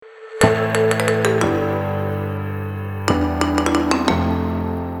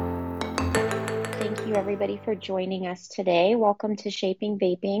everybody for joining us today. Welcome to Shaping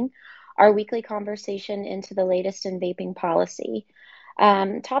Vaping, our weekly conversation into the latest in vaping policy.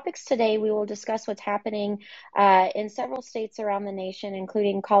 Topics today, we will discuss what's happening in several states around the nation,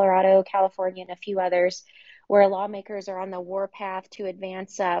 including Colorado, California, and a few others, where lawmakers are on the warpath to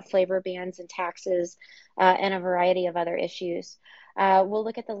advance flavor bans and taxes and a variety of other issues. We'll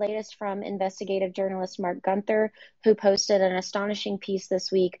look at the latest from investigative journalist Mark Gunther, who posted an astonishing piece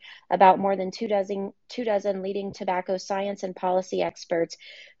this week about more than two dozen leading tobacco science and policy experts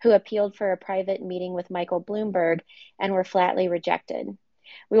who appealed for a private meeting with Michael Bloomberg and were flatly rejected.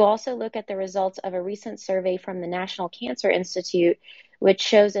 We will also look at the results of a recent survey from the National Cancer Institute, which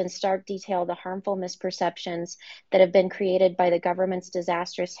shows in stark detail the harmful misperceptions that have been created by the government's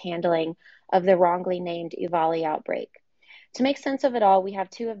disastrous handling of the wrongly named Uvalde outbreak. To make sense of it all, we have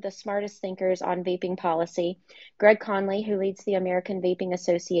two of the smartest thinkers on vaping policy, Greg Conley, who leads the American Vaping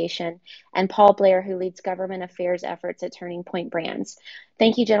Association, and Paul Blair, who leads government affairs efforts at Turning Point Brands.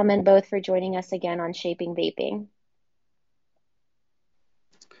 Thank you, gentlemen, both for joining us again on Shaping Vaping.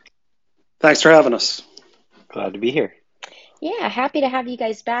 Thanks for having us. Glad to be here. Yeah, happy to have you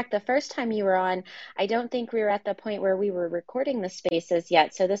guys back. The first time you were on, I don't think we were at the point where we were recording the spaces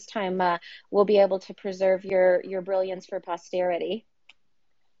yet. So this time we'll be able to preserve your brilliance for posterity.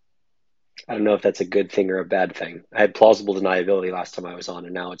 I don't know if that's a good thing or a bad thing. I had plausible deniability last time I was on,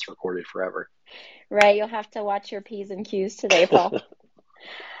 and now it's recorded forever. Right, you'll have to watch your P's and Q's today, Paul.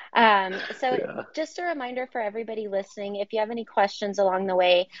 Just a reminder for everybody listening, if you have any questions along the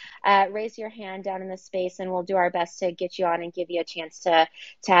way, raise your hand down in the space and we'll do our best to get you on and give you a chance to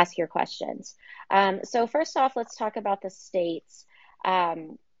ask your questions. So first off, let's talk about the states.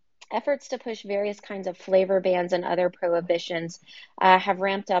 Efforts to push various kinds of flavor bans and other prohibitions have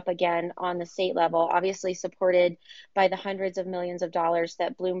ramped up again on the state level, obviously supported by the hundreds of millions of dollars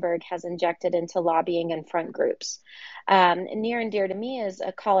that Bloomberg has injected into lobbying and front groups. Near and dear to me is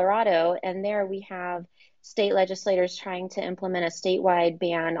Colorado, and there we have state legislators trying to implement a statewide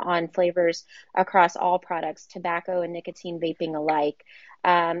ban on flavors across all products, tobacco and nicotine vaping alike.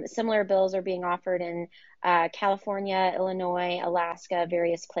 Similar bills are being offered in California, Illinois, Alaska,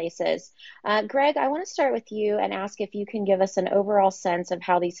 various places. Greg, I want to start with you and ask if you can give us an overall sense of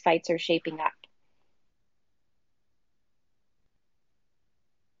how these fights are shaping up.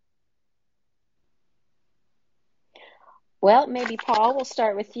 Well, maybe Paul, we'll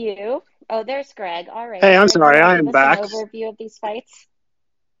start with you. Oh, there's Greg. All right. Hey, I'm Greg, sorry, I am give us back. an overview of these fights.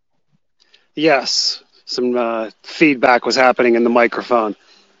 Yes, some feedback was happening in the microphone.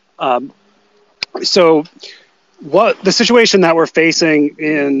 So what the situation that we're facing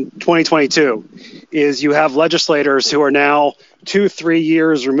in 2022 is you have legislators who are now 2-3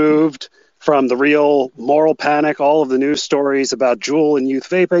 years removed from the real moral panic, all of the news stories about Juul and youth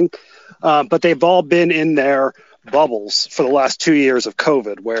vaping, but they've all been in their bubbles for the last 2 years of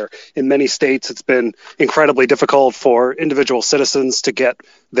COVID, where in many states it's been incredibly difficult for individual citizens to get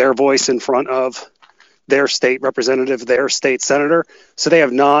their voice in front of their state representative, their state senator. So they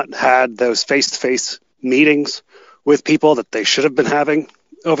have not had those face-to-face meetings with people that they should have been having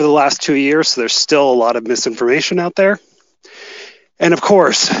over the last 2 years. So there's still a lot of misinformation out there. And of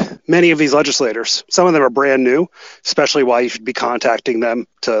course, many of these legislators, some of them are brand new, especially why you should be contacting them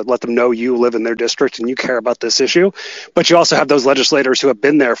to let them know you live in their district and you care about this issue. But you also have those legislators who have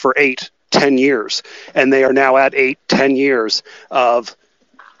been there for 8-10 years, and they are now at 8-10 years of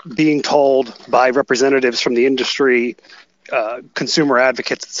being told by representatives from the industry, consumer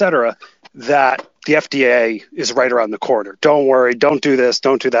advocates, et cetera, that the FDA is right around the corner. Don't worry, don't do this,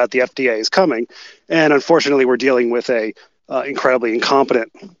 don't do that. The FDA is coming. And unfortunately, we're dealing with a incredibly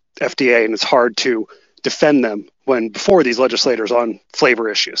incompetent FDA, and it's hard to defend them when before these legislators on flavor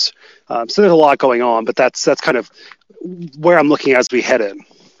issues. So there's a lot going on, but that's kind of where I'm looking as we head in.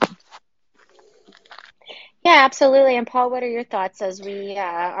 Yeah, absolutely. And Paul, what are your thoughts as we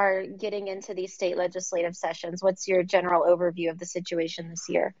are getting into these state legislative sessions? What's your general overview of the situation this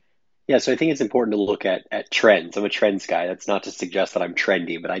year? Yeah, so I think it's important to look at trends. I'm a trends guy. That's not to suggest that I'm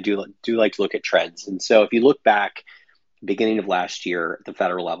trendy, but I do like to look at trends. And so if you look back, beginning of last year at the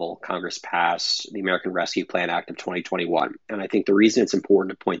federal level, Congress passed the American Rescue Plan Act of 2021. And I think the reason it's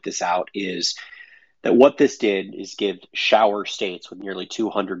important to point this out is that what this did is give shower states with nearly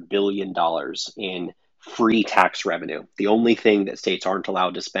 $200 billion in free tax revenue. The only thing that states aren't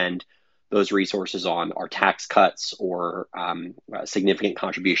allowed to spend those resources on are tax cuts or significant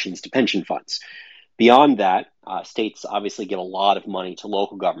contributions to pension funds. Beyond that, states obviously give a lot of money to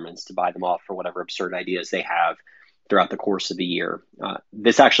local governments to buy them off for whatever absurd ideas they have throughout the course of the year.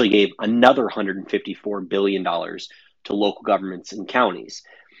 This actually gave another $154 billion to local governments and counties.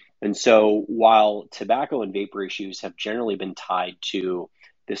 And so while tobacco and vapor issues have generally been tied to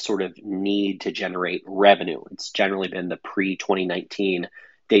this sort of need to generate revenue, it's generally been the pre-2019,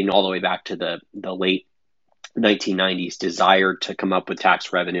 dating all the way back to the late 1990s desire to come up with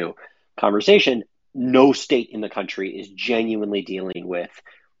tax revenue conversation. No state in the country is genuinely dealing with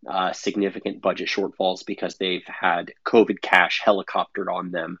significant budget shortfalls because they've had COVID cash helicoptered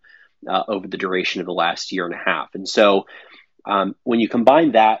on them over the duration of the last year and a half. And so when you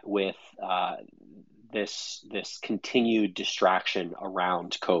combine that with this continued distraction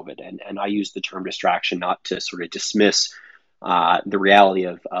around COVID, and I use the term distraction not to sort of dismiss the reality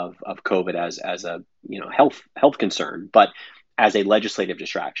of COVID as a health concern, but as a legislative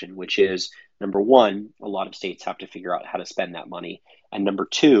distraction, which is number one, a lot of states have to figure out how to spend that money, and number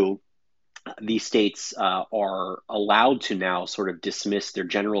two, these states are allowed to now sort of dismiss their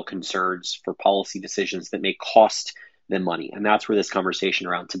general concerns for policy decisions that may cost them money. And that's where this conversation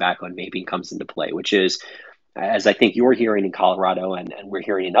around tobacco and vaping comes into play, which is, as I think you're hearing in Colorado and we're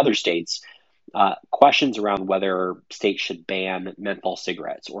hearing in other states, questions around whether states should ban menthol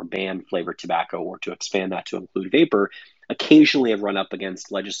cigarettes or ban flavored tobacco or to expand that to include vapor occasionally have run up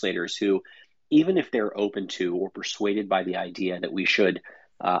against legislators who, even if they're open to or persuaded by the idea that we should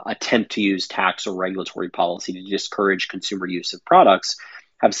attempt to use tax or regulatory policy to discourage consumer use of products,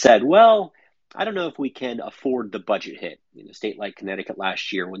 have said, well, I don't know if we can afford the budget hit. In a state like Connecticut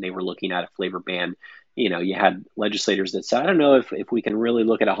last year, when they were looking at a flavor ban, you had legislators that said, I don't know if we can really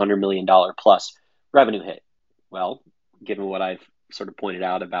look at $100 million plus revenue hit. Well, given what I've sort of pointed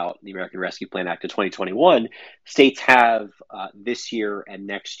out about the American Rescue Plan Act of 2021, states have this year and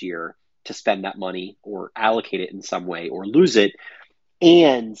next year to spend that money or allocate it in some way or lose it.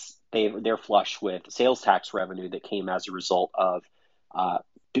 And they're flush with sales tax revenue that came as a result of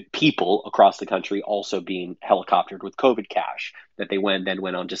people across the country also being helicoptered with COVID cash that they then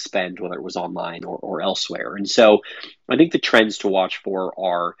went on to spend, whether it was online or elsewhere. And so I think the trends to watch for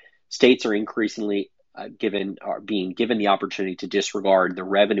are states are increasingly being given the opportunity to disregard the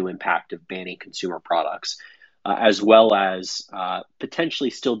revenue impact of banning consumer products, as well as potentially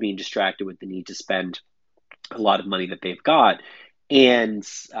still being distracted with the need to spend a lot of money that they've got. And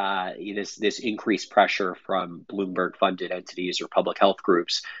this increased pressure from Bloomberg-funded entities or public health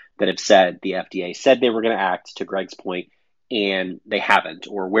groups that have said the FDA said they were going to act, to Greg's point, and they haven't,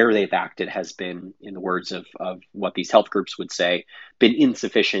 or where they've acted has been, in the words of what these health groups would say, been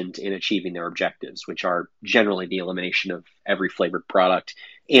insufficient in achieving their objectives, which are generally the elimination of every flavored product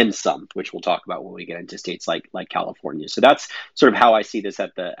and some, which we'll talk about when we get into states like California. So that's sort of how I see this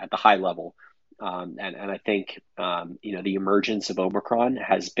at the high level. And I think, the emergence of Omicron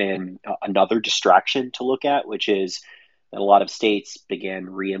has been another distraction to look at, which is that a lot of states began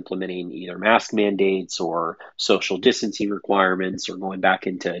re-implementing either mask mandates or social distancing requirements or going back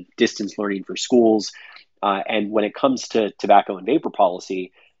into distance learning for schools. And when it comes to tobacco and vapor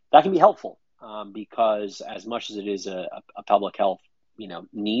policy, that can be helpful because as much as it is a public health,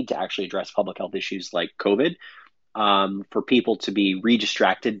 need to actually address public health issues like COVID, for people to be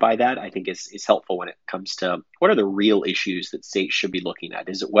redistracted by that, I think is helpful when it comes to what are the real issues that states should be looking at.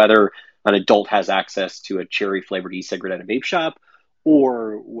 Is it whether an adult has access to a cherry flavored e-cigarette at a vape shop,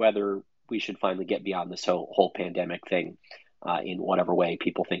 or whether we should finally get beyond this whole pandemic thing in whatever way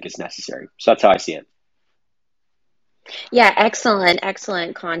people think is necessary. So that's how I see it. Yeah,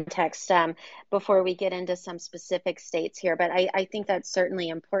 excellent context before we get into some specific states here. But I think that's certainly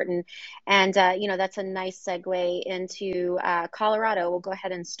important. And, that's a nice segue into Colorado. We'll go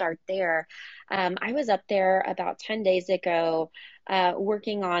ahead and start there. I was up there about 10 days ago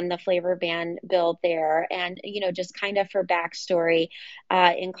working on the flavor ban bill there. And, just kind of for backstory,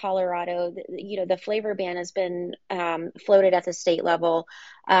 in Colorado, the flavor ban has been floated at the state level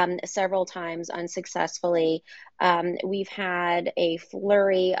several times unsuccessfully. We've had a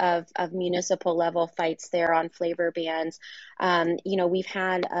flurry of municipal level fights there on flavor bans. We've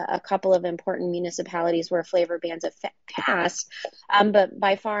had a couple of important municipalities where flavor bans have passed, but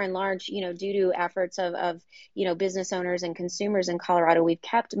by far and large, due to efforts of business owners and consumers in Colorado, we've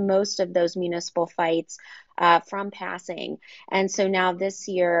kept most of those municipal fights from passing. And so now this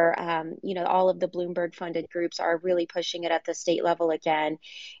year, all of the Bloomberg funded groups are really pushing it at the state level again.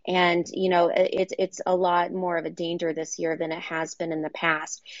 And, it's a lot more of a danger this year than it has been in the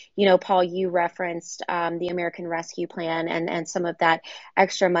past. Paul, you referenced the American Rescue Plan and some of that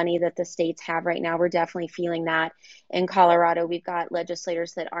extra money that the states have right now. We're definitely feeling that in Colorado. We've got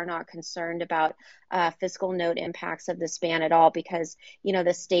legislators that are not concerned about fiscal note impacts of this ban at all because,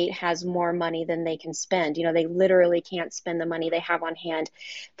 the state has more money than they can spend. they literally can't spend the money they have on hand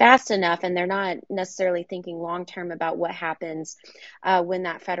fast enough, and they're not necessarily thinking long term about what happens when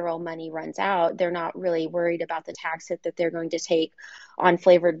that federal money runs out. They're not really worried about the tax hit that they're going to take on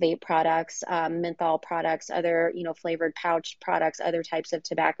flavored vape products, menthol products, other, flavored pouch products, other types of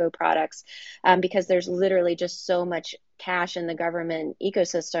tobacco products, because there's literally just so much cash in the government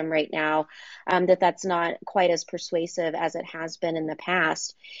ecosystem right now, that's not quite as persuasive as it has been in the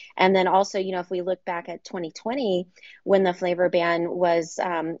past. And then also, if we look back at 2020, when the flavor ban was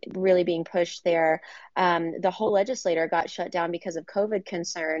really being pushed there, the whole legislature got shut down because of COVID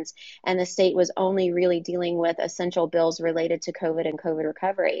concerns, and the state was only really dealing with essential bills related to COVID and COVID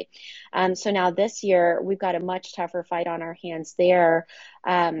recovery. So now this year, we've got a much tougher fight on our hands there.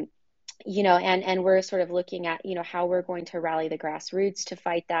 And we're sort of looking at, how we're going to rally the grassroots to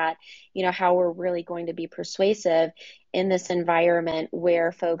fight that, how we're really going to be persuasive in this environment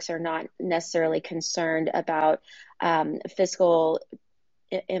where folks are not necessarily concerned about fiscal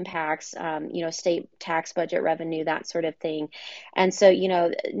impacts, state tax budget revenue, that sort of thing. And so,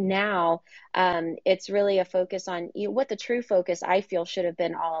 now it's really a focus on what the true focus I feel should have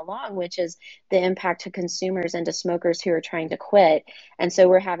been all along, which is the impact to consumers and to smokers who are trying to quit. And so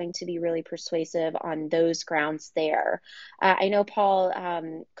we're having to be really persuasive on those grounds there. I know,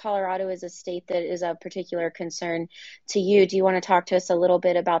 Paul, Colorado is a state that is of particular concern to you. Do you want to talk to us a little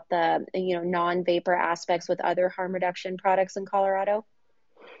bit about the, non-vapor aspects with other harm reduction products in Colorado?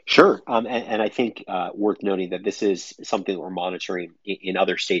 Sure. And I think worth noting that this is something that we're monitoring in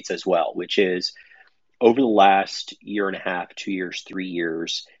other states as well, which is over the last year and a half, 2 years, 3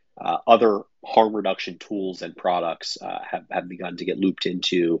 years, other harm reduction tools and products have begun to get looped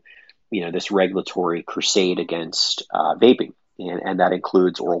into, this regulatory crusade against vaping. And that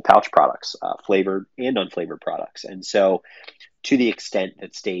includes oral pouch products, flavored and unflavored products. And so to the extent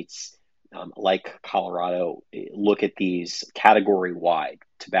that states like Colorado look at these category-wide,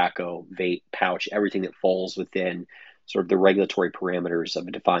 tobacco, vape, pouch, everything that falls within sort of the regulatory parameters of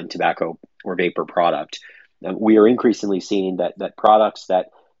a defined tobacco or vapor product. We are increasingly seeing that products that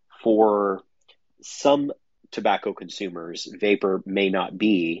for some tobacco consumers, vapor may not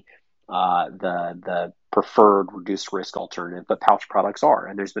be the preferred reduced risk alternative, but pouch products are.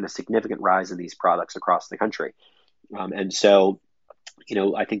 And there's been a significant rise in these products across the country. And so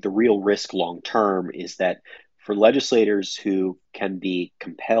I think the real risk long term is that for legislators who can be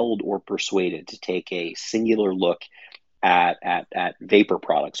compelled or persuaded to take a singular look at vapor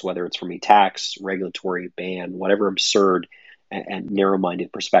products, whether it's from a tax, regulatory ban, whatever absurd and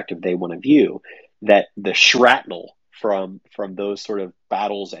narrow-minded perspective they want to view, that the shrapnel from those sort of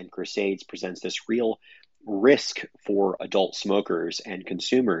battles and crusades presents this real risk for adult smokers and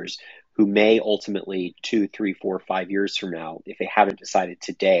consumers who may ultimately 2, 3, 4, 5 years from now, if they haven't decided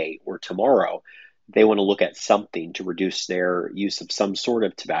today or tomorrow, they want to look at something to reduce their use of some sort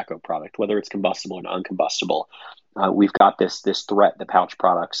of tobacco product, whether it's combustible or non-combustible. We've got this threat. The pouch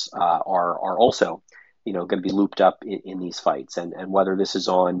products are also, going to be looped up in these fights, and whether this is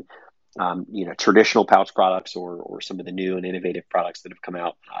on traditional pouch products or some of the new and innovative products that have come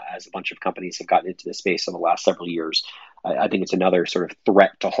out as a bunch of companies have gotten into this space in the last several years. I think it's another sort of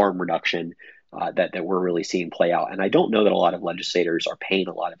threat to harm reduction that we're really seeing play out. And I don't know that a lot of legislators are paying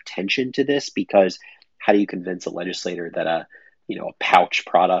a lot of attention to this, because how do you convince a legislator that a pouch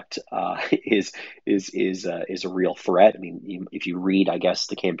product is a real threat? I mean, if you read, I guess,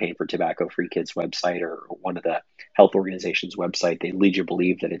 the Campaign for Tobacco Free Kids website or one of the health organizations' website, they lead you to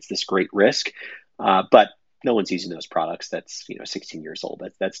believe that it's this great risk, but no one's using those products that's 16 years old.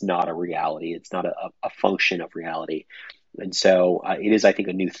 That's not a reality. It's not a function of reality, and so it is, I think,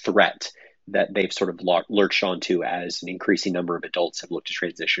 a new threat that they've sort of lurched onto as an increasing number of adults have looked to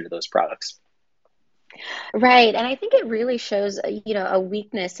transition to those products. Right. And I think it really shows, a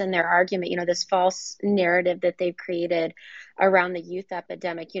weakness in their argument, this false narrative that they've created around the youth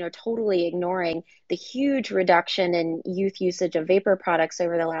epidemic, totally ignoring the huge reduction in youth usage of vapor products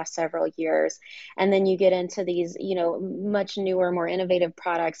over the last several years. And then you get into these, much newer, more innovative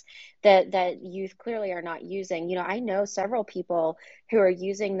products that youth clearly are not using. I know several people who are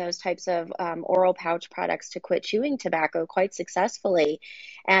using those types of oral pouch products to quit chewing tobacco quite successfully.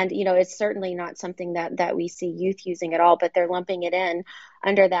 And, it's certainly not something that we see youth using at all, but they're lumping it in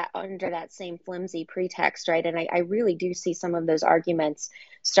under that same flimsy pretext, right? And I really do see some of those arguments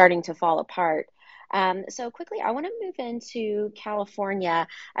starting to fall apart. So quickly, I want to move into California.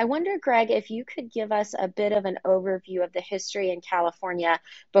 I wonder, Greg, if you could give us a bit of an overview of the history in California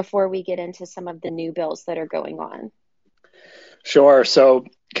before we get into some of the new bills that are going on. Sure. So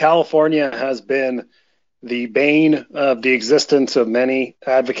California has been the bane of the existence of many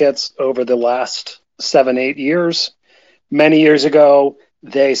advocates over the last 7, 8 years. Many years ago,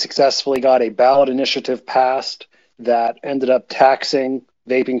 they successfully got a ballot initiative passed that ended up taxing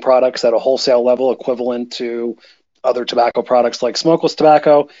vaping products at a wholesale level equivalent to other tobacco products like smokeless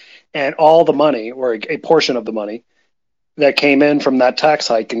tobacco. And all the money, or a portion of the money, that came in from that tax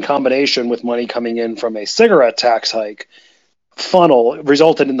hike in combination with money coming in from a cigarette tax hike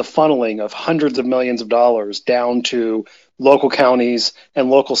resulted in the funneling of hundreds of millions of dollars down to local counties and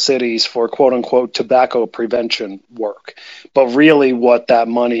local cities for quote unquote tobacco prevention work. But really, what that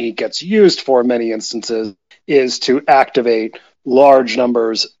money gets used for in many instances is to activate large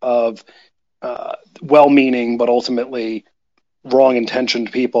numbers of well meaning but ultimately wrong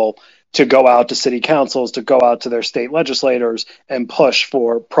intentioned people to go out to city councils, to go out to their state legislators and push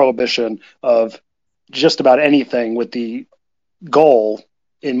for prohibition of just about anything with the goal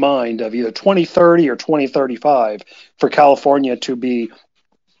in mind of either 2030 or 2035 for California to be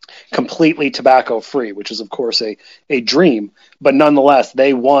completely tobacco free, which is, of course, a dream. But nonetheless,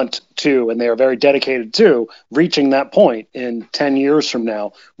 they want to, and they are very dedicated to, reaching that point in 10 years from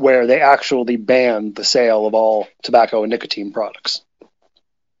now where they actually ban the sale of all tobacco and nicotine products.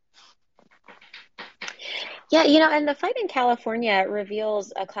 Yeah, and the fight in California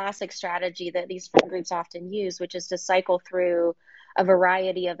reveals a classic strategy that these front groups often use, which is to cycle through a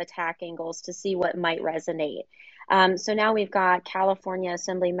variety of attack angles to see what might resonate. So now we've got California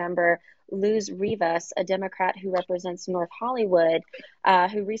Assembly member Luz Rivas, a Democrat who represents North Hollywood,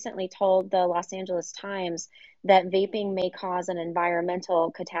 who recently told the Los Angeles Times that vaping may cause an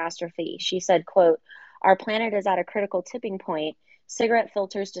environmental catastrophe. She said, quote, "Our planet is at a critical tipping point. Cigarette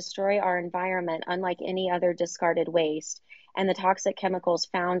filters destroy our environment unlike any other discarded waste, and the toxic chemicals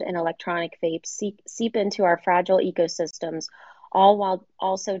found in electronic vapes seep into our fragile ecosystems, all while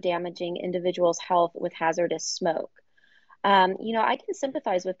also damaging individuals' health with hazardous smoke." I can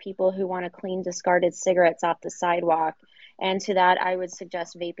sympathize with people who want to clean discarded cigarettes off the sidewalk. And to that, I would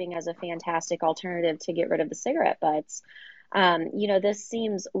suggest vaping as a fantastic alternative to get rid of the cigarette butts. This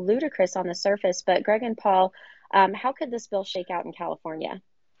seems ludicrous on the surface, but Greg and Paul, how could this bill shake out in California?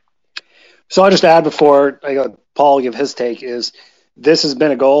 So I'll just add before I let Paul give his take is this has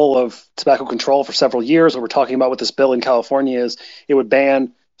been a goal of tobacco control for several years. What we're talking about with this bill in California is it would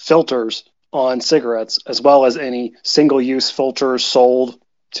ban filters on cigarettes as well as any single-use filters sold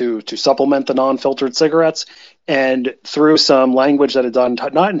to supplement the non-filtered cigarettes. And through some language that is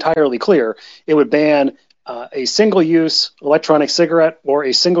not entirely clear, it would ban a single-use electronic cigarette or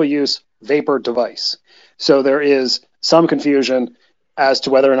a single-use vapor device. So there is some confusion as to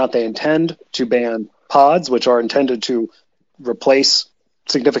whether or not they intend to ban pods, which are intended to replace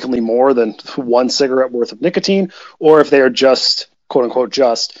significantly more than one cigarette worth of nicotine, or if they are just, quote unquote,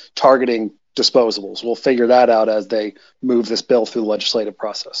 just targeting disposables. We'll figure that out as they move this bill through the legislative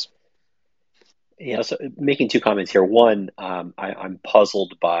process. Yeah, so making two comments here. One, I'm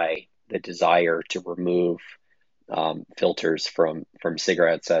puzzled by the desire to remove filters from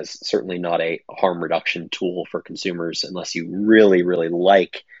cigarettes as certainly not a harm reduction tool for consumers unless you really, really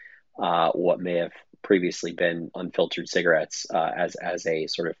like what may have previously been unfiltered cigarettes as a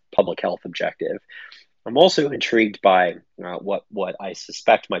sort of public health objective. I'm also intrigued by what I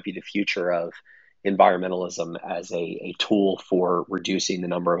suspect might be the future of environmentalism as a tool for reducing the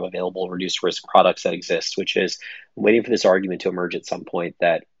number of available reduced risk products that exist, which is I'm waiting for this argument to emerge at some point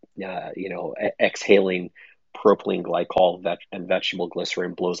that exhaling propylene glycol and vegetable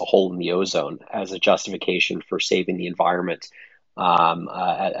glycerin blows a hole in the ozone as a justification for saving the environment,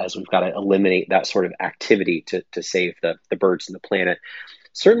 as we've got to eliminate that sort of activity to save the birds and the planet.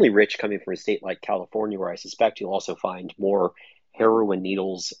 Certainly, Rich, coming from a state like California, where I suspect you'll also find more heroin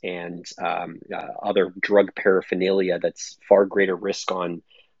needles and other drug paraphernalia that's far greater risk on,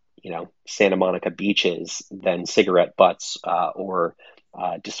 Santa Monica beaches than cigarette butts or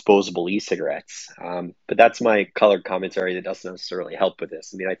disposable e-cigarettes. But that's my colored commentary that doesn't necessarily help with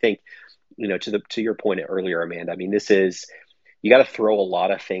this. I mean, I think, to your point earlier, Amanda, I mean, this is, you got to throw a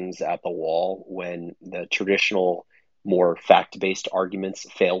lot of things at the wall when the traditional, more fact-based arguments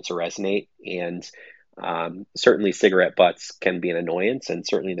fail to resonate. And certainly cigarette butts can be an annoyance. And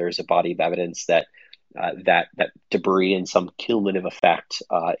certainly there's a body of evidence that that debris and some cumulative effect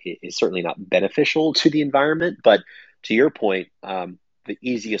is certainly not beneficial to the environment. But to your point, the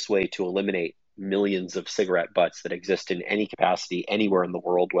easiest way to eliminate millions of cigarette butts that exist in any capacity anywhere in the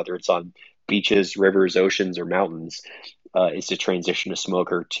world, whether it's on beaches, rivers, oceans, or mountains, is to transition a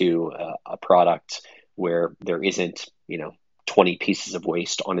smoker to a product where there isn't, 20 pieces of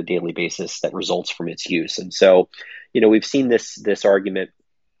waste on a daily basis that results from its use. And so, we've seen this argument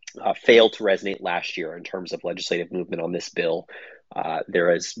failed to resonate last year in terms of legislative movement on this bill.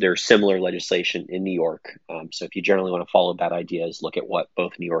 There's similar legislation in New York. So if you generally want to follow bad ideas, look at what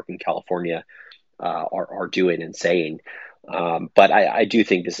both New York and California are doing and saying. But I do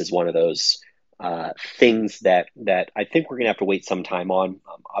think this is one of those things that I think we're going to have to wait some time on.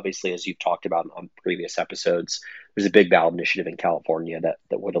 Obviously, as you've talked about on previous episodes, there's a big ballot initiative in California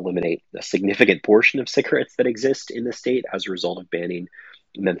that would eliminate a significant portion of cigarettes that exist in the state as a result of banning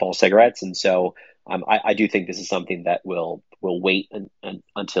menthol cigarettes. And so I do think this is something that will wait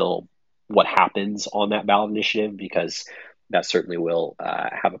until what happens on that ballot initiative, because that certainly will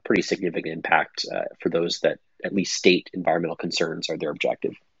have a pretty significant impact for those that at least state environmental concerns are their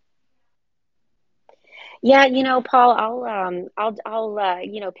objective. Yeah, Paul, I'll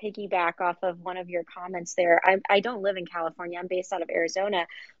piggyback off of one of your comments there. I don't live in California. I'm based out of Arizona,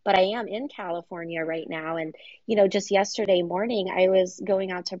 but I am in California right now. And, just yesterday morning, I was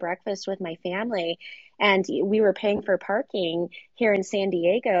going out to breakfast with my family, and we were paying for parking here in San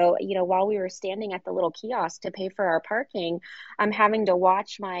Diego. While we were standing at the little kiosk to pay for our parking, I'm having to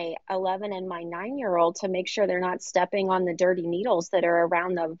watch my 11 and my 9-year-old to make sure they're not stepping on the dirty needles that are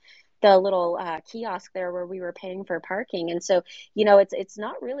around the little kiosk there where we were paying for parking. And so, it's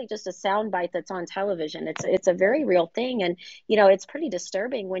not really just a soundbite that's on television. It's a very real thing. And, it's pretty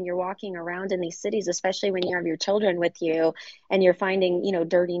disturbing when you're walking around in these cities, especially when you have your children with you and you're finding,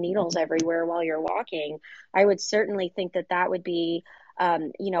 dirty needles everywhere while you're walking. I would certainly think that would be,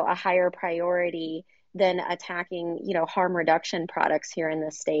 a higher priority than attacking, harm reduction products here in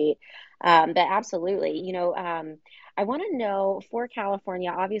the state. But absolutely, I want to know for California,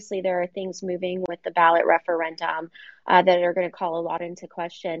 obviously there are things moving with the ballot referendum that are going to call a lot into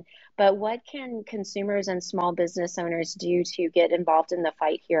question. But what can consumers and small business owners do to get involved in the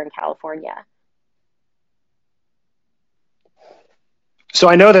fight here in California? So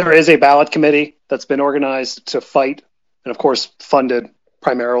I know there is a ballot committee that's been organized to fight, and of course funded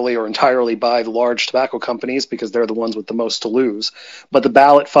primarily or entirely by the large tobacco companies because they're the ones with the most to lose. But the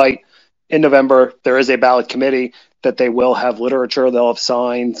ballot fight in November, there is a ballot committee that they will have literature, they'll have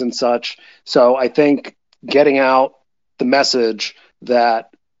signs and such. So I think getting out the message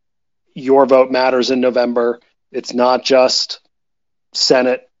that your vote matters in November, it's not just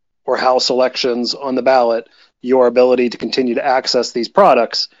Senate or House elections on the ballot, your ability to continue to access these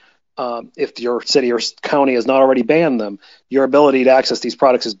products. If your city or county has not already banned them, your ability to access these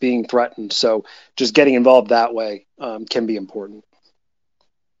products is being threatened. So just getting involved that way can be important.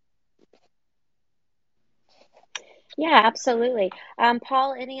 Yeah, absolutely.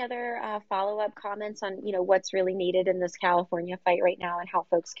 Paul, any other follow-up comments on, what's really needed in this California fight right now and how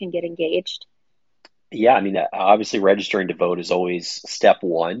folks can get engaged? Yeah, I mean, obviously registering to vote is always step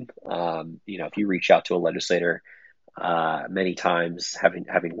one. If you reach out to a legislator, many times,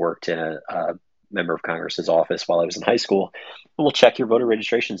 having worked in a member of Congress's office while I was in high school, we'll check your voter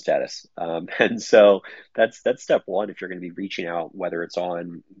registration status. And so that's step one if you're going to be reaching out, whether it's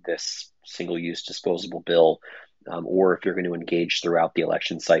on this single-use disposable bill, or if you're going to engage throughout the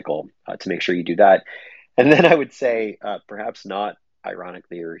election cycle, to make sure you do that. And then I would say, perhaps not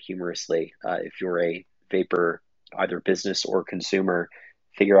ironically or humorously, if you're a vapor, either business or consumer,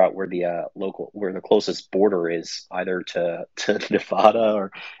 figure out where where the closest border is, either to Nevada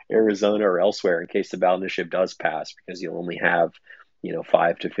or Arizona or elsewhere, in case the ballot initiative does pass, because you'll only have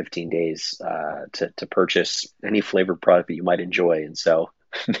 5 to 15 days to purchase any flavored product that you might enjoy. And so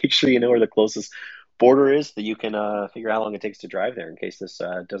make sure you know where the closest border is, that you can figure out how long it takes to drive there in case this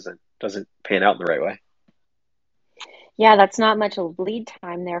doesn't pan out in the right way. Yeah, that's not much lead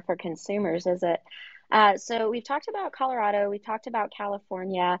time there for consumers, is it? So we've talked about Colorado, we've talked about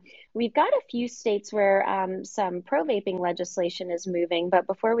California. We've got a few states where some pro-vaping legislation is moving. But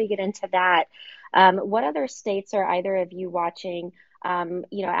before we get into that, what other states are either of you watching,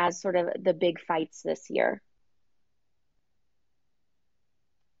 as sort of the big fights this year?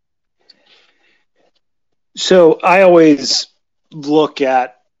 So I always look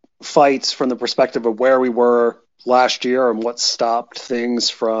at fights from the perspective of where we were last year and what stopped things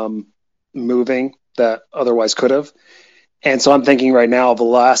from moving that otherwise could have. And so I'm thinking right now of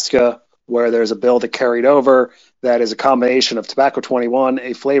Alaska, where there's a bill that carried over that is a combination of Tobacco 21,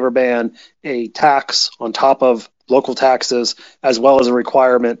 a flavor ban, a tax on top of local taxes, as well as a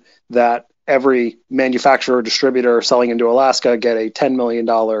requirement that every manufacturer or distributor selling into Alaska get a $10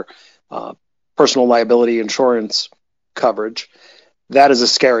 million personal liability insurance coverage. That is a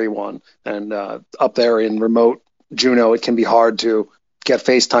scary one. And up there in remote Juneau, it can be hard to get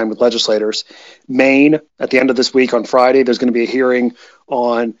FaceTime with legislators. Maine, at the end of this week on Friday, there's going to be a hearing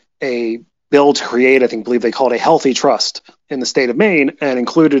on a bill to create, believe they call it a healthy trust in the state of Maine, and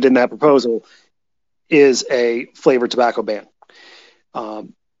included in that proposal is a flavored tobacco ban.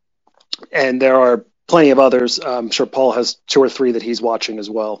 Um, and there are plenty of others. I'm sure Paul has two or three that he's watching as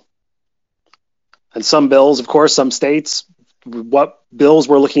well. And some bills, of course, some states, what bills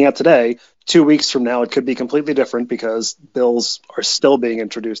we're looking at today, 2 weeks from now, it could be completely different because bills are still being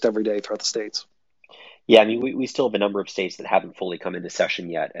introduced every day throughout the states. Yeah, I mean, we still have a number of states that haven't fully come into session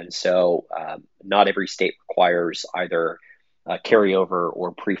yet. And so not every state requires either carryover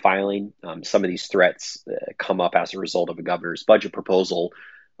or pre-filing. Some of these threats come up as a result of a governor's budget proposal,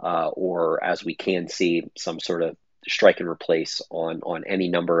 or as we can see, some sort of strike and replace on any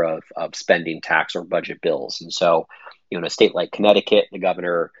number of spending, tax, or budget bills. And so, in a state like Connecticut, the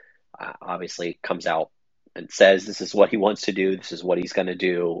governor obviously comes out and says this is what he wants to do, this is what he's going to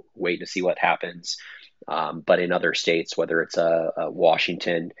do, wait to see what happens. But in other states, whether it's a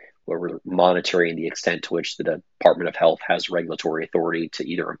Washington, where we're monitoring the extent to which the Department of Health has regulatory authority to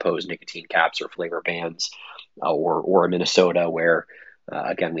either impose nicotine caps or flavor bans, or a Minnesota, where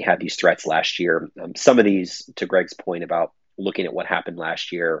again we had these threats last year. Some of these, to Greg's point about looking at what happened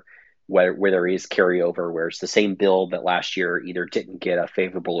last year, where there is carryover, where it's the same bill that last year either didn't get a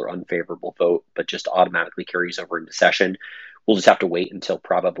favorable or unfavorable vote, but just automatically carries over into session. We'll just have to wait until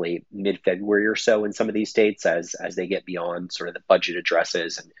probably mid-February or so in some of these states as they get beyond sort of the budget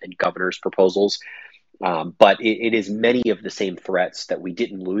addresses and governor's proposals. But it is many of the same threats that we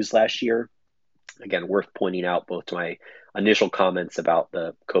didn't lose last year. Again, worth pointing out, both to my initial comments about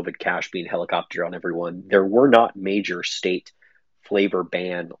the COVID cash being helicoptered on everyone, there were not major state flavor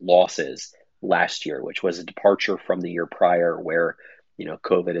ban losses last year, which was a departure from the year prior, where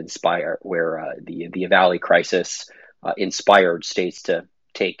COVID inspired, where the Valley crisis inspired states to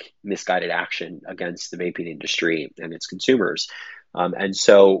take misguided action against the vaping industry and its consumers. And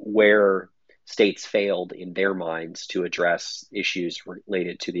so where states failed in their minds to address issues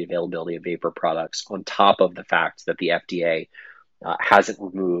related to the availability of vapor products, on top of the fact that the FDA hasn't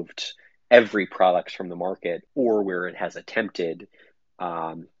removed every product from the market, or where it has attempted,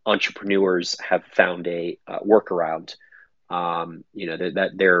 entrepreneurs have found a workaround.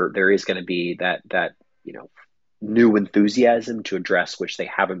 That there is going to be that new enthusiasm to address, which they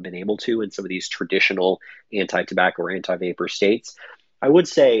haven't been able to in some of these traditional anti-tobacco or anti-vapor states. I would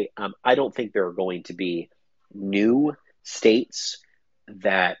say I don't think there are going to be new states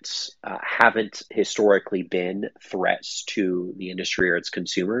that haven't historically been threats to the industry or its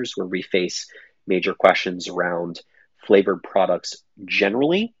consumers, where we face major questions around flavored products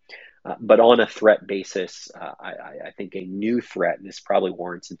generally. But on a threat basis, I think a new threat, and this probably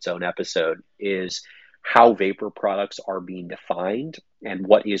warrants its own episode, is how vapor products are being defined and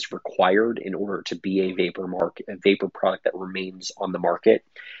what is required in order to be a vapor product that remains on the market.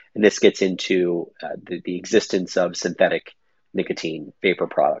 And this gets into the existence of synthetic nicotine vapor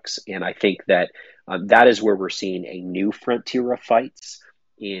products. And I think that that is where we're seeing a new frontier of fights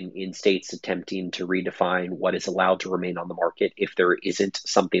in states attempting to redefine what is allowed to remain on the market if there isn't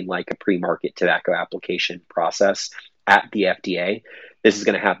something like a pre-market tobacco application process at the FDA. This is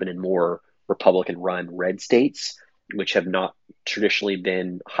going to happen in more Republican-run red states, which have not traditionally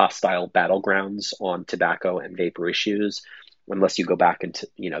been hostile battlegrounds on tobacco and vapor issues, unless you go back into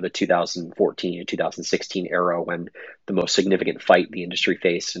the 2014 and 2016 era, when the most significant fight the industry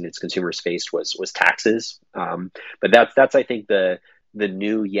faced and its consumers faced was taxes. But that's I think the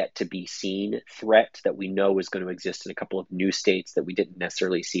new yet to be seen threat that we know is going to exist in a couple of new states that we didn't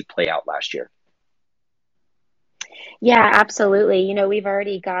necessarily see play out last year. Yeah, absolutely. We've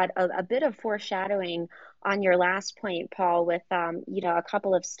already got a bit of foreshadowing on your last point, Paul, with a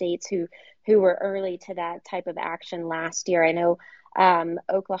couple of states who were early to that type of action last year. I know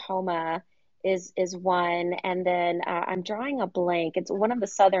Oklahoma is one, and then I'm drawing a blank. It's one of the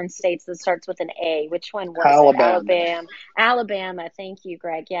southern states that starts with an A. Which one was it? Alabama. Alabama. Alabama. Thank you,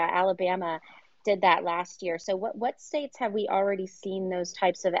 Greg. Yeah, Alabama did that last year. So what states have we already seen those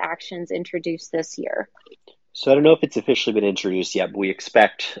types of actions introduced this year? So I don't know if it's officially been introduced yet, but we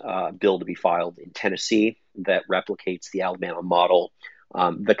expect a bill to be filed in Tennessee that replicates the Alabama model.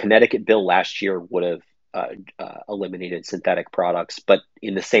 The Connecticut bill last year would have eliminated synthetic products, but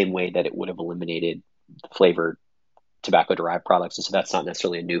in the same way that it would have eliminated flavored tobacco-derived products. And so that's not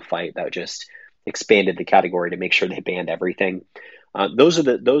necessarily a new fight. That just expanded the category to make sure they banned everything.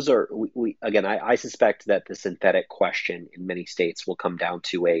 Again, I suspect that the synthetic question in many states will come down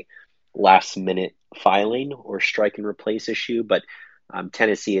to a last minute filing or strike and replace issue. But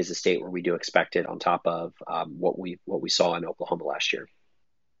Tennessee is a state where we do expect it, on top of what we saw in Oklahoma last year.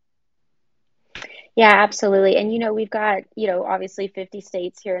 Yeah, absolutely. And we've got, obviously 50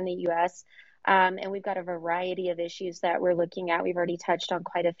 states here in the US. And we've got a variety of issues that we're looking at. We've already touched on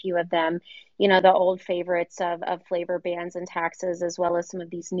quite a few of them. You know, the old favorites of flavor bans and taxes, as well as some of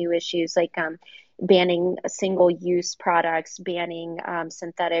these new issues like banning single-use products, banning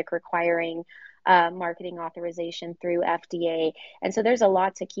synthetic, requiring marketing authorization through FDA. And so there's a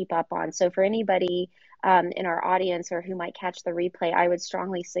lot to keep up on. So for anybody in our audience or who might catch the replay, I would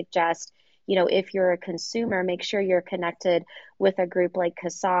strongly suggest, you know, if you're a consumer, make sure you're connected with a group like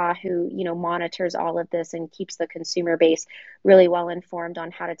CASA who, you know, monitors all of this and keeps the consumer base really well informed on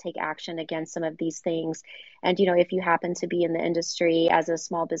how to take action against some of these things. And, you know, if you happen to be in the industry as a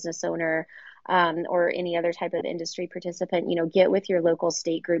small business owner, or any other type of industry participant, you know, get with your local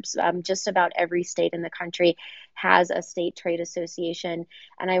state groups. Just about every state in the country has a state trade association.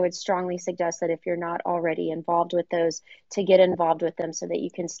 And I would strongly suggest that if you're not already involved with those, to get involved with them so that you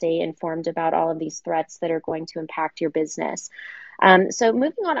can stay informed about all of these threats that are going to impact your business. So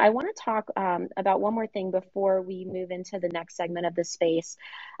moving on, I want to talk about one more thing before we move into the next segment of the space.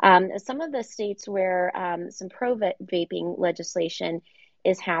 Some of the states where some pro-vaping legislation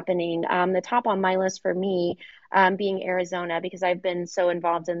is happening. The top on my list for me being Arizona, because I've been so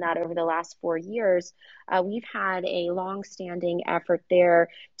involved in that over the last 4 years. We've had a long-standing effort there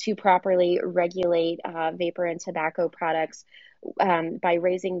to properly regulate vapor and tobacco products by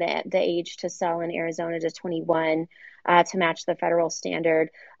raising the age to sell in Arizona to 21 to match the federal standard,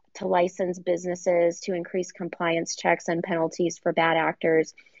 to license businesses, to increase compliance checks and penalties for bad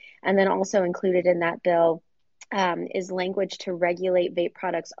actors. And then also included in that bill is language to regulate vape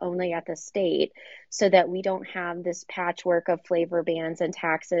products only at the state so that we don't have this patchwork of flavor bans and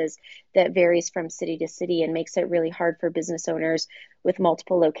taxes that varies from city to city and makes it really hard for business owners with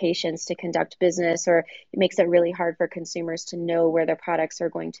multiple locations to conduct business, or it makes it really hard for consumers to know where their products are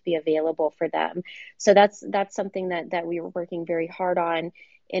going to be available for them. So that's something that we were working very hard on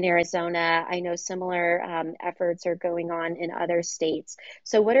in Arizona. I know similar efforts are going on in other states.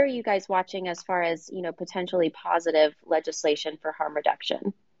 So what are you guys watching as far as, you know, potentially positive legislation for harm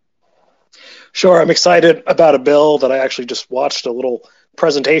reduction? Sure, I'm excited about a bill that I actually just watched a little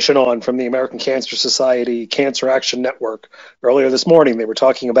presentation on from the American Cancer Society Cancer Action Network earlier this morning. They were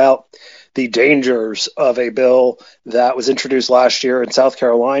talking about the dangers of a bill that was introduced last year in South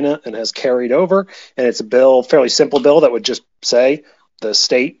Carolina and has carried over. And it's a bill, fairly simple bill that would just say the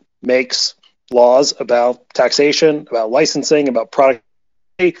state makes laws about taxation, about licensing, about product.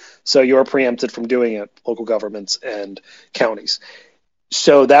 So you're preempted from doing it, local governments and counties.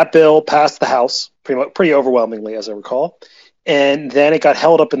 So that bill passed the House pretty overwhelmingly, as I recall. And then it got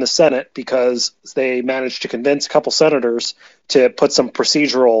held up in the Senate because they managed to convince a couple senators to put some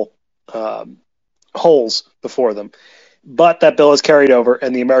procedural holes before them. But that bill is carried over,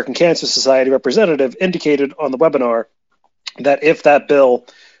 and the American Cancer Society representative indicated on the webinar that if that bill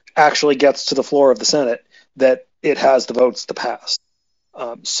actually gets to the floor of the Senate, that it has the votes to pass.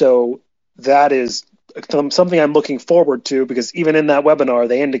 So that is something I'm looking forward to, because even in that webinar,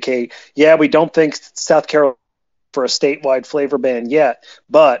 they indicate, yeah, we don't think South Carolina for a statewide flavor ban yet,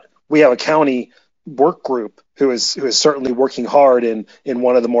 but we have a county work group who is certainly working hard in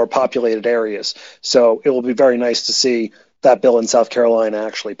one of the more populated areas. So it will be very nice to see that bill in South Carolina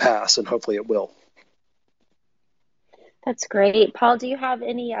actually pass, and hopefully it will. That's great. Paul, do you have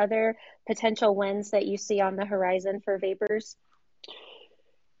any other potential wins that you see on the horizon for vapors?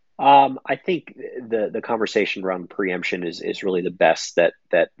 I think the conversation around preemption is really the best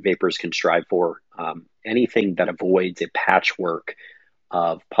that vapors can strive for. Anything that avoids a patchwork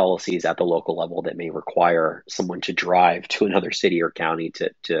of policies at the local level that may require someone to drive to another city or county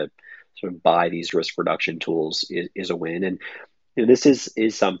to sort of buy these risk reduction tools is a win. And you know, this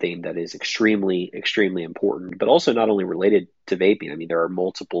is something that is extremely important, but also not only related to vaping. I mean, there are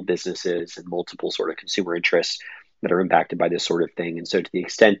multiple businesses and multiple sort of consumer interests that are impacted by this sort of thing. And so to the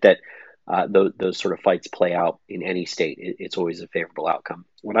extent that those sort of fights play out in any state, it's always a favorable outcome.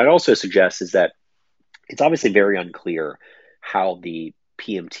 What I'd also suggest is that it's obviously very unclear how the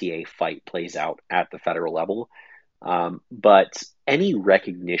PMTA fight plays out at the federal level. But any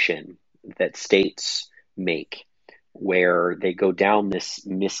recognition that states make where they go down this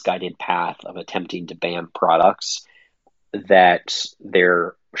misguided path of attempting to ban products, that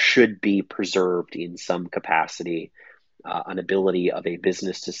there should be preserved in some capacity an ability of a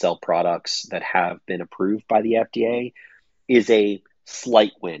business to sell products that have been approved by the FDA is a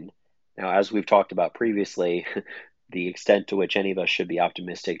slight win. Now, as we've talked about previously, the extent to which any of us should be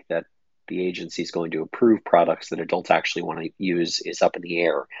optimistic that the agency is going to approve products that adults actually want to use is up in the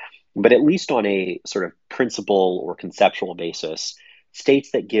air. But at least on a sort of principle or conceptual basis,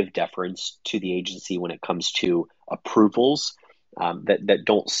 states that give deference to the agency when it comes to approvals that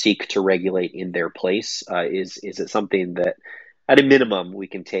don't seek to regulate in their place? Is it something that, at a minimum, we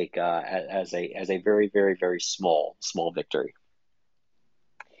can take as a very, very, very small victory?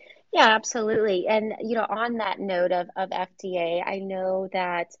 Yeah, absolutely. And, on that note of FDA, I know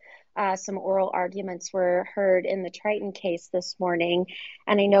that some oral arguments were heard in the Triton case this morning.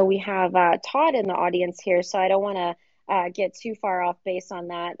 And I know we have Todd in the audience here, so I don't want to get too far off base on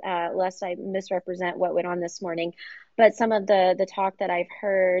that, lest I misrepresent what went on this morning. But some of the talk that I've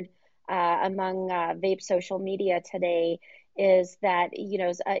heard among vape social media today is that,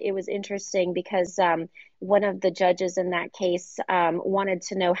 it was interesting because one of the judges in that case wanted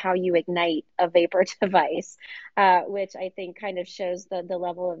to know how you ignite a vapor device, which I think kind of shows the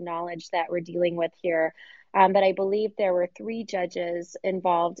level of knowledge that we're dealing with here. But I believe there were three judges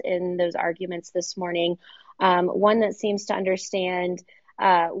involved in those arguments this morning. One that seems to understand,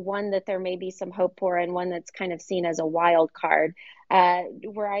 one that there may be some hope for, and one that's kind of seen as a wild card.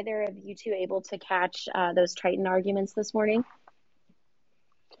 Were either of you two able to catch those Triton arguments this morning?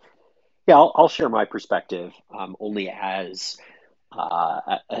 Yeah, I'll share my perspective only as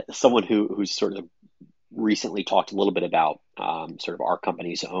someone who's sort of recently talked a little bit about sort of our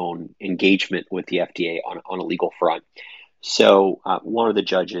company's own engagement with the FDA on a legal front. So one of the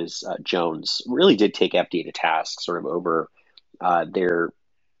judges, Jones, really did take FDA to task sort of over their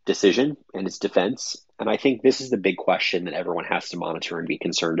decision and its defense. And I think this is the big question that everyone has to monitor and be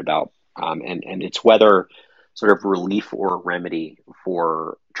concerned about. And it's whether sort of relief or remedy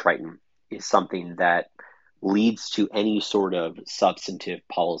for Triton is something that leads to any sort of substantive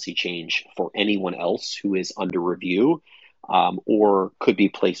policy change for anyone else who is under review, or could be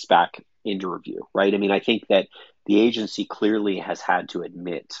placed back into review, right? I mean, I think that the agency clearly has had to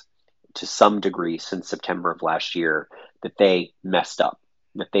admit to some degree since September of last year that they messed up,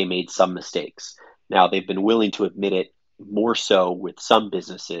 that they made some mistakes. Now, they've been willing to admit it more so with some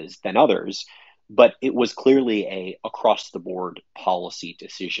businesses than others, but it was clearly a across the board policy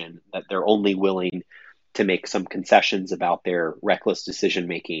decision that they're only willing to make some concessions about their reckless decision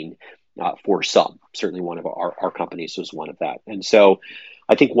making for some. Certainly, one of our companies was one of that. And so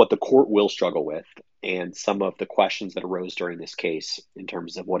I think what the court will struggle with, and some of the questions that arose during this case in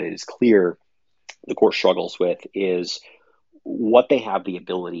terms of what it is clear the court struggles with, is what they have the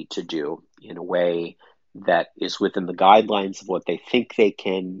ability to do in a way that is within the guidelines of what they think they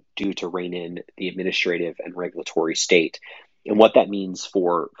can do to rein in the administrative and regulatory state, and what that means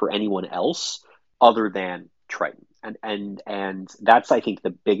for anyone else other than Triton. And that's, I think, the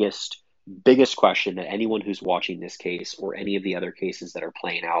biggest question that anyone who's watching this case or any of the other cases that are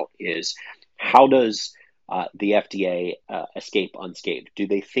playing out is, how does the FDA escape unscathed? Do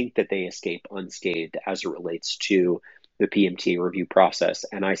they think that they escape unscathed as it relates to the PMTA review process?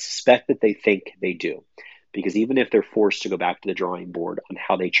 And I suspect that they think they do, because even if they're forced to go back to the drawing board on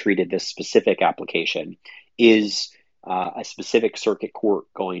how they treated this specific application, is a specific circuit court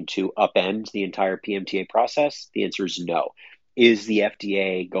going to upend the entire PMTA process? The answer is no. Is the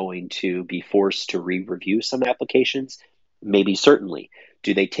FDA going to be forced to re-review some applications? Maybe, certainly.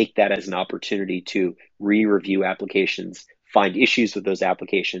 Do they take that as an opportunity to re-review applications, find issues with those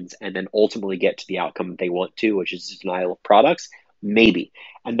applications, and then ultimately get to the outcome that they want to, which is denial of products? Maybe.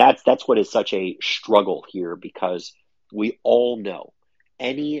 And that's what is such a struggle here, because we all know,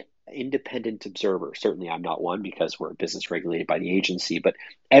 any independent observer, certainly I'm not one because we're a business regulated by the agency, but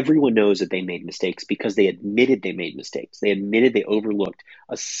everyone knows that they made mistakes because they admitted they made mistakes. They admitted they overlooked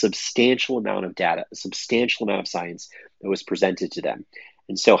a substantial amount of data, a substantial amount of science that was presented to them.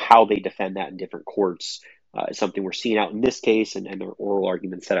 And so how they defend that in different courts is something we're seeing out in this case, and their oral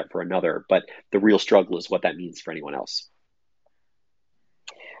argument set up for another. But the real struggle is what that means for anyone else.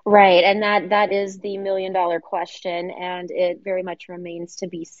 Right, and that is the million-dollar question, and it very much remains to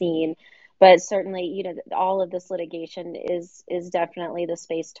be seen. But certainly, all of this litigation is definitely the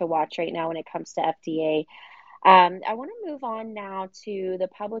space to watch right now when it comes to FDA. I want to move on now to the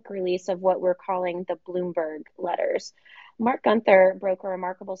public release of what we're calling the Bloomberg letters. Mark Gunther broke a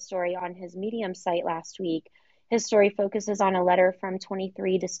remarkable story on his Medium site last week. His story focuses on a letter from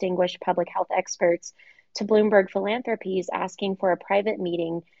 23 distinguished public health experts to Bloomberg Philanthropies asking for a private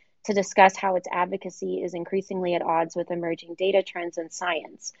meeting to discuss how its advocacy is increasingly at odds with emerging data trends in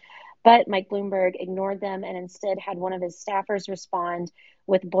science. But Mike Bloomberg ignored them and instead had one of his staffers respond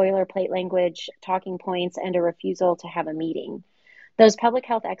with boilerplate language, talking points, and a refusal to have a meeting. Those public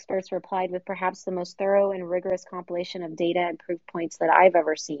health experts replied with perhaps the most thorough and rigorous compilation of data and proof points that I've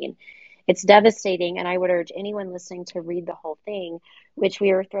ever seen. It's devastating, and I would urge anyone listening to read the whole thing, which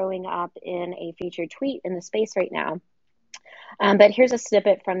we are throwing up in a featured tweet in the space right now. But here's a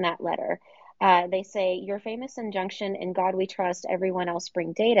snippet from that letter. They say, your famous injunction, in God we trust, everyone else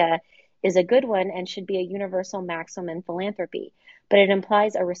bring data, is a good one and should be a universal maxim in philanthropy, but it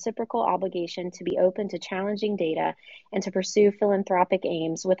implies a reciprocal obligation to be open to challenging data and to pursue philanthropic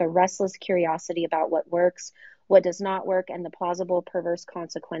aims with a restless curiosity about what works, what does not work, and the plausible perverse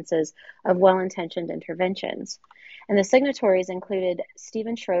consequences of well intentioned interventions. And the signatories included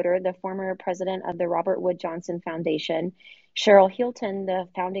Stephen Schroeder, the former president of the Robert Wood Johnson Foundation, Cheryl Hilton, the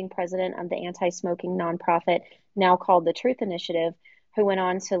founding president of the anti-smoking nonprofit now called the Truth Initiative, who went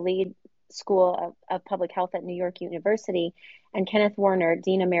on to lead School of Public Health at New York University, and Kenneth Warner,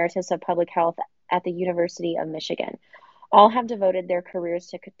 Dean Emeritus of Public Health at the University of Michigan. All have devoted their careers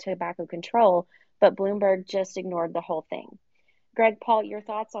to tobacco control, but Bloomberg just ignored the whole thing. Greg, Paul, your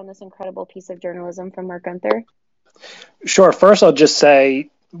thoughts on this incredible piece of journalism from Mark Gunther? Sure. First, I'll just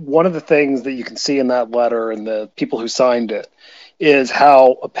say one of the things that you can see in that letter and the people who signed it is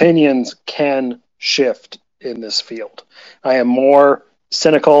how opinions can shift in this field. I am more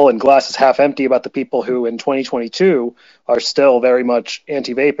cynical and glasses half empty about the people who in 2022 are still very much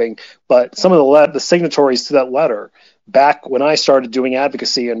anti-vaping, but some of the signatories to that letter, back when I started doing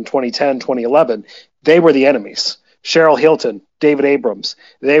advocacy in 2010, 2011, they were the enemies. Cheryl Hilton, David Abrams,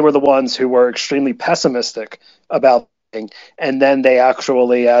 they were the ones who were extremely pessimistic about things. And then they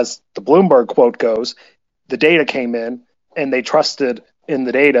actually, as the Bloomberg quote goes, the data came in and they trusted in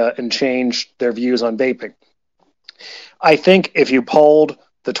the data and changed their views on vaping. I think if you polled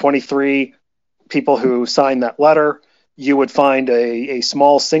the 23 people who signed that letter, you would find a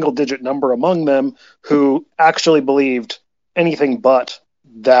small single-digit number among them who actually believed anything but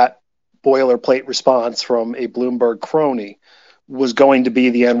that boilerplate response from a Bloomberg crony was going to be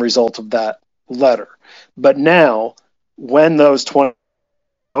the end result of that letter. But now, when those 20,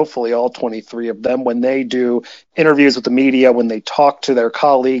 hopefully all 23 of them, when they do interviews with the media, when they talk to their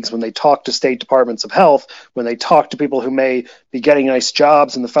colleagues, when they talk to state departments of health, when they talk to people who may be getting nice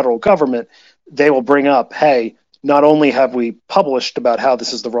jobs in the federal government, they will bring up, hey, not only have we published about how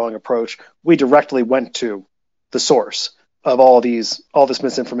this is the wrong approach, we directly went to the source of all this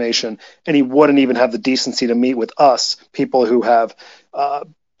misinformation, and he wouldn't even have the decency to meet with us, people who have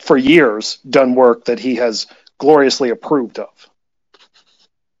for years done work that he has gloriously approved of.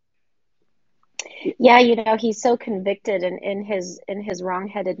 Yeah, he's so convicted in his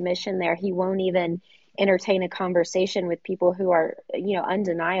wrong-headed mission there, he won't even entertain a conversation with people who are,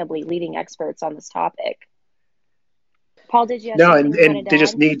 undeniably leading experts on this topic. Paul, did you have something you wanted to they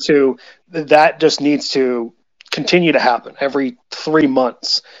add? that just needs to continue to happen. Every 3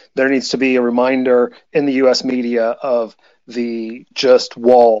 months, there needs to be a reminder in the U.S. media of the just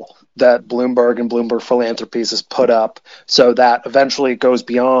wall that Bloomberg and Bloomberg Philanthropies has put up, so that eventually it goes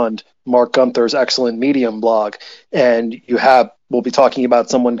beyond Mark Gunther's excellent Medium blog, and we'll be talking about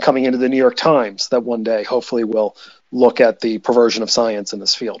someone coming into the New York Times that one day hopefully will look at the perversion of science in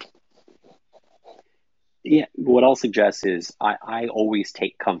this field. Yeah, what I'll suggest is I always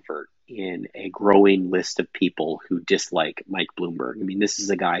take comfort in a growing list of people who dislike Mike Bloomberg. I mean, this is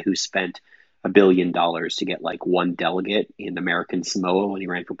a guy who spent $1 billion to get like one delegate in American Samoa when he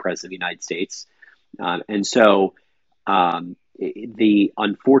ran for president of the United States. And so the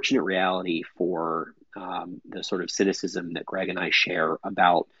unfortunate reality for the sort of cynicism that Greg and I share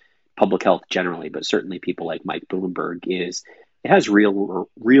about public health generally, but certainly people like Mike Bloomberg, is it has real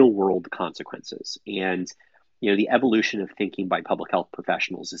world consequences. And the evolution of thinking by public health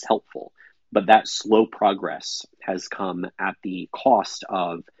professionals is helpful, but that slow progress has come at the cost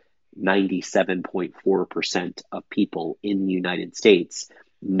of 97.4% of people in the United States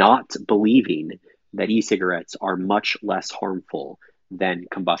not believing that e-cigarettes are much less harmful than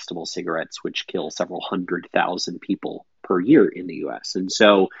combustible cigarettes, which kill several 100,000 people per year in the US. And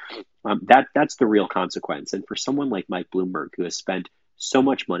so that's the real consequence. And for someone like Mike Bloomberg, who has spent so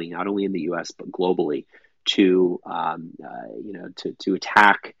much money, not only in the US, but globally, to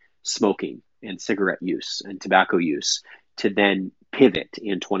attack smoking and cigarette use and tobacco use, to then pivot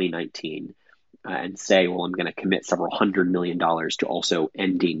in 2019 and say, well, I'm going to commit several $100 million to also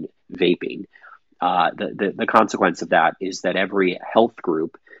ending vaping. The consequence of that is that every health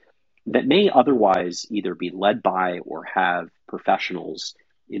group that may otherwise either be led by or have professionals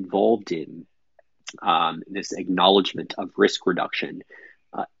involved in this acknowledgement of risk reduction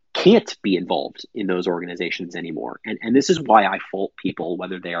can't be involved in those organizations anymore. And this is why I fault people,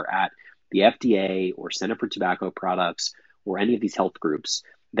 whether they are at the FDA or Center for Tobacco Products or any of these health groups,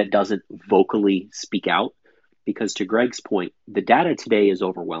 that doesn't vocally speak out. Because to Greg's point, the data today is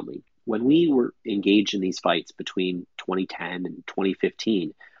overwhelming. When we were engaged in these fights between 2010 and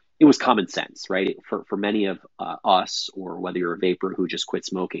 2015, it was common sense, right? For many of us, or whether you're a vapor who just quit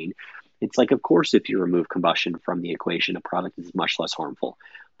smoking, It's like, of course, if you remove combustion from the equation, a product is much less harmful.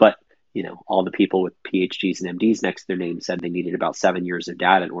 But all the people with PhDs and MDs next to their name said they needed about 7 years of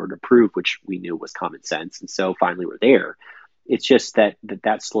data in order to prove, which we knew was common sense. And so finally we're there. It's just that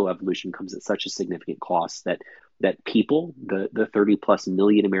slow evolution comes at such a significant cost that people, the 30 plus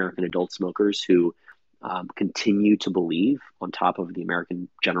million American adult smokers who continue to believe, on top of the American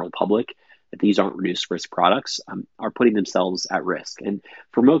general public, that these aren't reduced risk products, are putting themselves at risk. And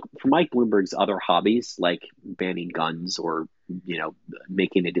for Mike Bloomberg's other hobbies, like banning guns or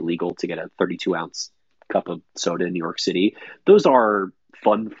making it illegal to get a 32-ounce cup of soda in New York City, those are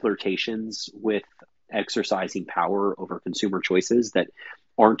fun flirtations with exercising power over consumer choices that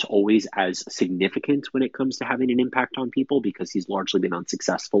aren't always as significant when it comes to having an impact on people, because he's largely been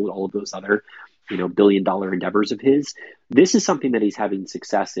unsuccessful at all of those other billion-dollar endeavors of his. This is something that he's having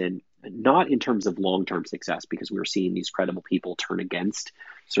success in, not in terms of long-term success, because we're seeing these credible people turn against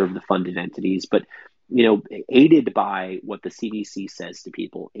sort of the funded entities, but aided by what the CDC says to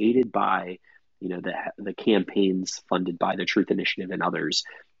people, aided by the campaigns funded by the Truth Initiative and others.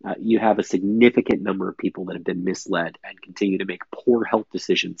 You have a significant number of people that have been misled and continue to make poor health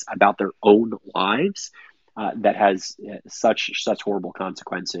decisions about their own lives that has such horrible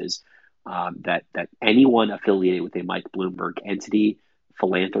consequences that anyone affiliated with a Mike Bloomberg entity,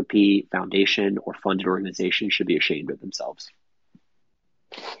 philanthropy, foundation, or funded organization should be ashamed of themselves.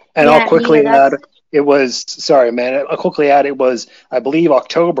 And I'll quickly add, it was, I believe,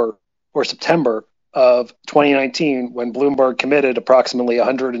 October or September of 2019 when Bloomberg committed approximately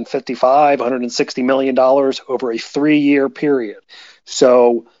 $160 million over a 3-year period.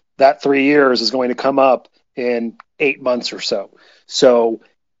 So that 3 years is going to come up in 8 months or so. So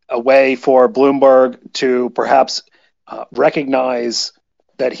a way for Bloomberg to perhaps recognize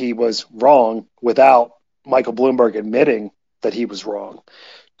that he was wrong without Michael Bloomberg admitting that he was wrong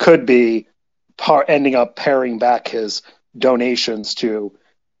could be ending up paring back his donations to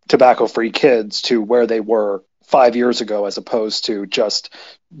tobacco-free kids to where they were 5 years ago, as opposed to just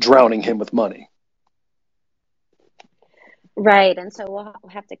drowning him with money. Right. And so we'll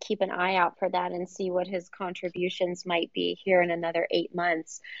have to keep an eye out for that and see what his contributions might be here in another 8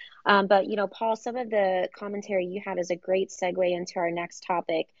 months. But, Paul, some of the commentary you had is a great segue into our next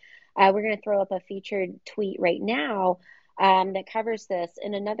topic. We're going to throw up a featured tweet right now that covers this.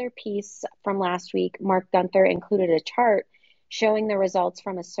 In another piece from last week, Mark Gunther included a chart showing the results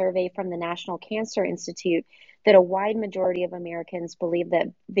from a survey from the National Cancer Institute that a wide majority of Americans believe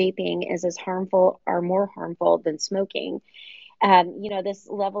that vaping is as harmful or more harmful than smoking. This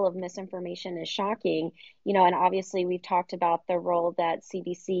level of misinformation is shocking, and obviously we've talked about the role that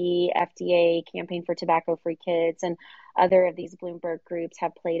CDC, FDA, Campaign for Tobacco-Free Kids, and other of these Bloomberg groups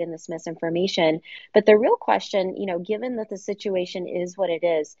have played in this misinformation. But the real question, given that the situation is what it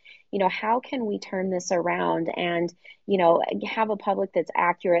is, how can we turn this around and, have a public that's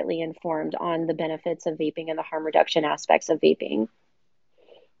accurately informed on the benefits of vaping and the harm reduction aspects of vaping?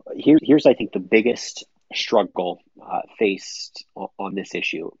 Here's, I think, the biggest struggle faced on this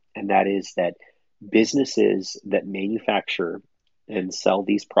issue, and that is that businesses that manufacture and sell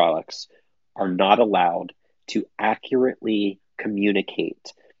these products are not allowed to accurately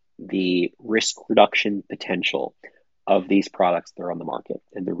communicate the risk reduction potential of these products that are on the market.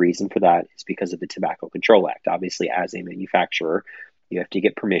 And the reason for that is because of the Tobacco Control Act. Obviously, as a manufacturer, you have to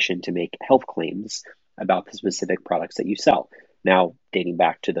get permission to make health claims about the specific products that you sell. Now, dating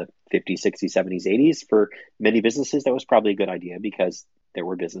back to the 50s, 60s, 70s, 80s, for many businesses, that was probably a good idea because there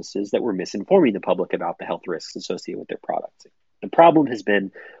were businesses that were misinforming the public about the health risks associated with their products. The problem has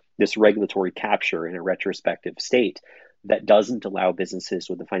been this regulatory capture in a retrospective state that doesn't allow businesses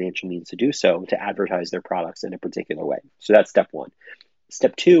with the financial means to do so to advertise their products in a particular way. So that's step one.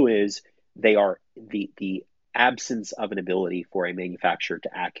 Step two is they are the absence of an ability for a manufacturer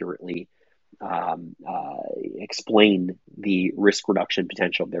to accurately explain the risk reduction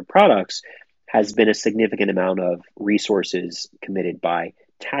potential of their products has been a significant amount of resources committed by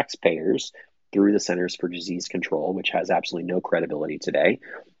taxpayers through the Centers for Disease Control, which has absolutely no credibility today,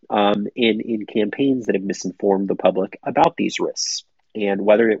 in campaigns that have misinformed the public about these risks. And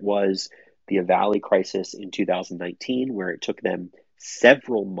whether it was the Valley crisis in 2019, where it took them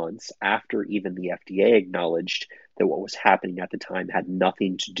several months after even the FDA acknowledged that what was happening at the time had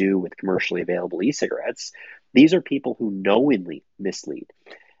nothing to do with commercially available e-cigarettes, these are people who knowingly mislead.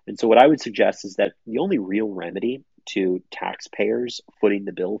 And so what I would suggest is that the only real remedy to taxpayers footing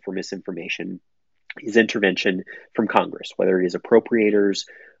the bill for misinformation is intervention from Congress, whether it is appropriators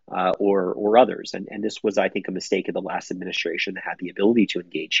or others. And this was, I think, a mistake of the last administration that had the ability to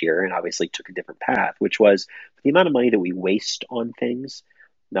engage here and obviously took a different path, which was the amount of money that we waste on things.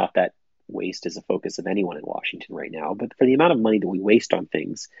 Not that waste is a focus of anyone in Washington right now, but for the amount of money that we waste on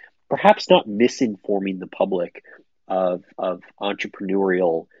things, perhaps not misinforming the public of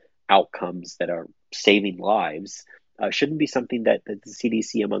entrepreneurial outcomes that are saving lives shouldn't be something that the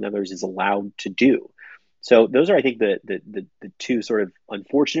CDC, among others, is allowed to do. So those are, I think, the two sort of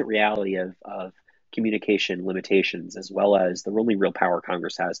unfortunate reality of communication limitations, as well as the only real power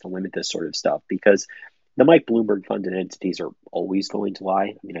Congress has to limit this sort of stuff, because the Mike Bloomberg funded entities are always going to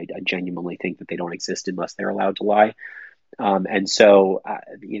lie. I mean, I genuinely think that they don't exist unless they're allowed to lie. And so,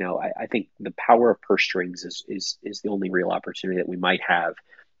 I think the power of purse strings is the only real opportunity that we might have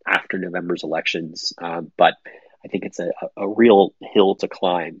after November's elections. But I think it's a real hill to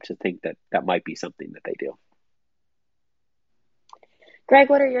climb to think that that might be something that they do. Greg,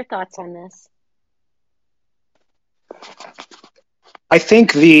 what are your thoughts on this? I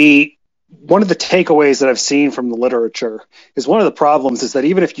think one of the takeaways that I've seen from the literature is one of the problems is that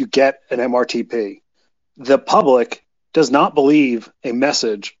even if you get an MRTP, the public does not believe a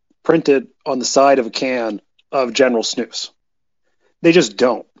message printed on the side of a can of General Snooze. They just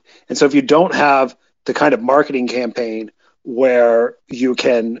don't. And so if you don't have the kind of marketing campaign where you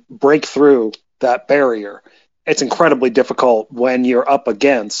can break through that barrier, it's incredibly difficult when you're up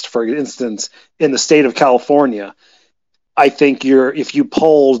against, for instance, in the state of California. I think if you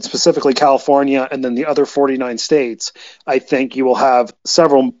polled specifically California and then the other 49 states, I think you will have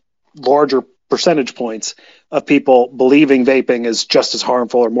several larger percentage points of people believing vaping is just as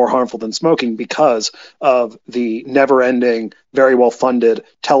harmful or more harmful than smoking because of the never-ending, very well-funded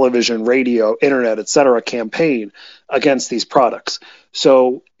television, radio, internet, etc. campaign against these products.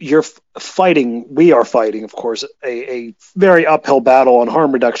 So we are fighting, of course, a very uphill battle on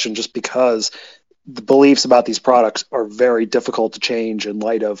harm reduction just because the beliefs about these products are very difficult to change in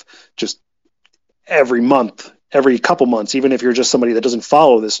light of just every month, every couple months, even if you're just somebody that doesn't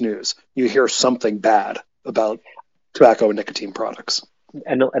follow this news, you hear something bad about tobacco and nicotine products.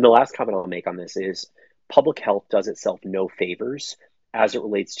 And the last comment I'll make on this is public health does itself no favors as it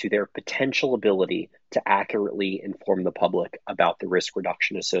relates to their potential ability to accurately inform the public about the risk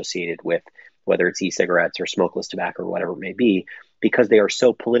reduction associated with whether it's e-cigarettes or smokeless tobacco or whatever it may be, because they are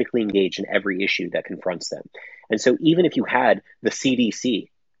so politically engaged in every issue that confronts them. And so even if you had the CDC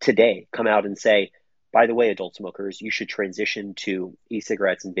today come out and say, by the way, adult smokers, you should transition to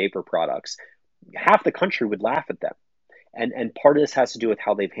e-cigarettes and vapor products, half the country would laugh at them. And part of this has to do with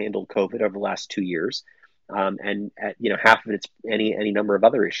how they've handled COVID over the last 2 years. And half of it's any number of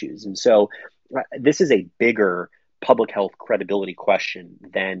other issues. And so this is a bigger public health credibility question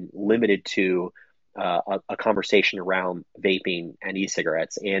than limited to a conversation around vaping and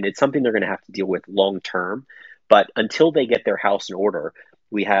e-cigarettes. And it's something they're going to have to deal with long term. But until they get their house in order,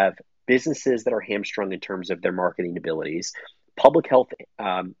 we have businesses that are hamstrung in terms of their marketing abilities, public health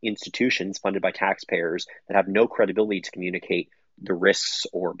institutions funded by taxpayers that have no credibility to communicate the risks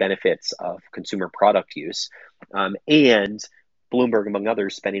or benefits of consumer product use, and Bloomberg, among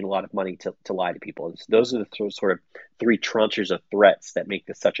others, spending a lot of money to lie to people. And so those are the sort of three tranches of threats that make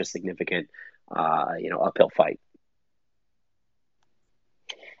this such a significant, uphill fight.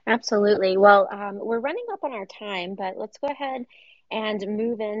 Absolutely. Well, we're running up on our time, but let's go ahead and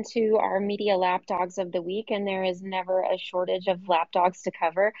move into our media lapdogs of the week. And there is never a shortage of lapdogs to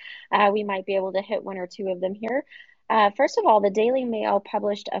cover. We might be able to hit one or two of them here. First of all, the Daily Mail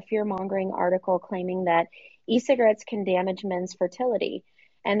published a fear-mongering article claiming that e-cigarettes can damage men's fertility.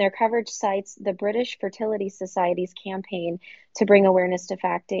 And their coverage cites the British Fertility Society's campaign to bring awareness to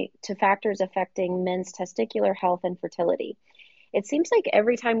factors affecting men's testicular health and fertility. It seems like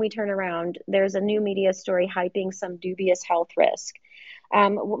every time we turn around, there's a new media story hyping some dubious health risk.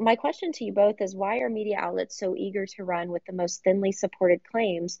 My question to you both is, why are media outlets so eager to run with the most thinly supported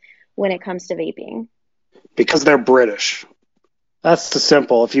claims when it comes to vaping? Because they're British. That's the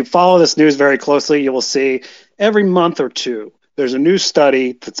simple. If you follow this news very closely, you will see every month or two, there's a new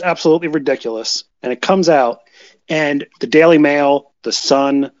study that's absolutely ridiculous, and it comes out, and the Daily Mail, the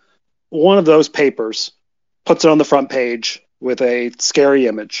Sun, one of those papers puts it on the front page with a scary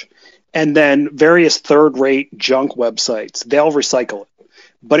image. And then various third-rate junk websites, they'll recycle it.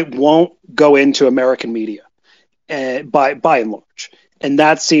 But it won't go into American media by and large. And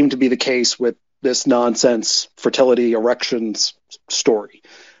that seemed to be the case with this nonsense fertility erections story.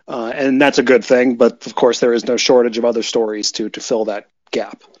 And that's a good thing. But, of course, there is no shortage of other stories to fill that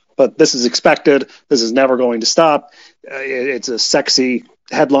gap. But this is expected. This is never going to stop. It's a sexy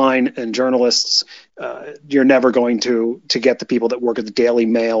headline, and journalists, you're never going to get the people that work at the Daily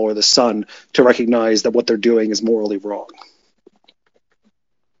Mail or the Sun to recognize that what they're doing is morally wrong.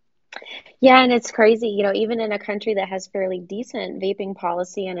 Yeah, and it's crazy, even in a country that has fairly decent vaping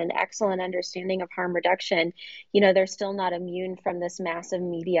policy and an excellent understanding of harm reduction, they're still not immune from this massive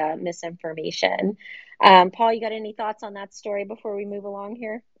media misinformation. Paul, you got any thoughts on that story before we move along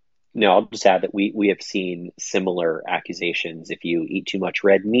here? No, I'll just add that we have seen similar accusations. If you eat too much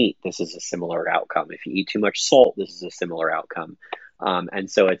red meat, this is a similar outcome. If you eat too much salt, this is a similar outcome. And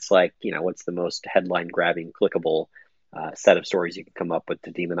so it's like, what's the most headline grabbing, clickable set of stories you can come up with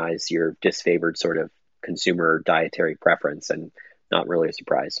to demonize your disfavored sort of consumer dietary preference, and not really a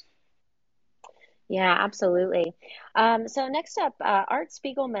surprise. Yeah, absolutely. So next up, Art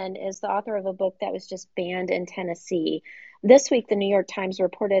Spiegelman is the author of a book that was just banned in Tennessee. This week, the New York Times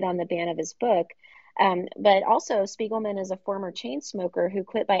reported on the ban of his book. But also, Spiegelman is a former chain smoker who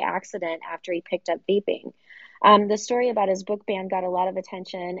quit by accident after he picked up vaping. The story about his book ban got a lot of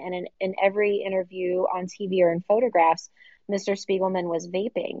attention, and in every interview on TV or in photographs, Mr. Spiegelman was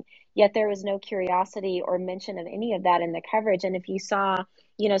vaping. Yet there was no curiosity or mention of any of that in the coverage. And if you saw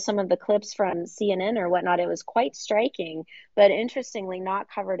some of the clips from CNN or whatnot, it was quite striking, but interestingly, not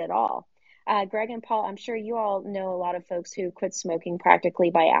covered at all. Greg and Paul, I'm sure you all know a lot of folks who quit smoking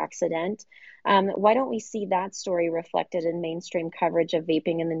practically by accident. Why don't we see that story reflected in mainstream coverage of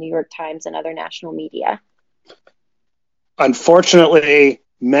vaping in the New York Times and other national media? Unfortunately,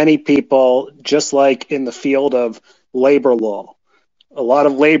 many people, just like in the field of labor law, a lot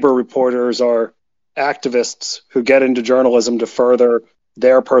of labor reporters are activists who get into journalism to further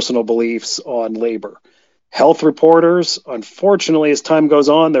their personal beliefs on labor. Health reporters, unfortunately, as time goes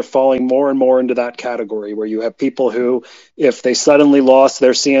on, they're falling more and more into that category where you have people who, if they suddenly lost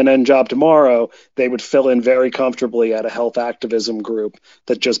their CNN job tomorrow, they would fill in very comfortably at a health activism group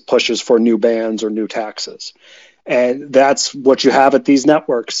that just pushes for new bans or new taxes. And that's what you have at these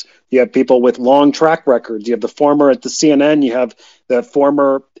networks. You have people with long track records. You have the former at the CNN, you have the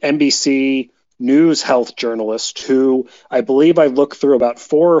former NBC News health journalist who I believe I looked through about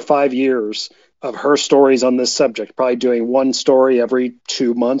 4 or 5 years of her stories on this subject, probably doing one story every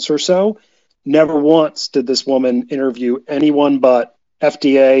 2 months or so. Never once did this woman interview anyone but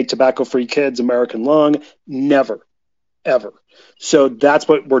FDA, Tobacco Free Kids, American Lung. Never, ever. So that's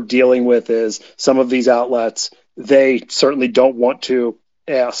what we're dealing with is some of these outlets, they certainly don't want to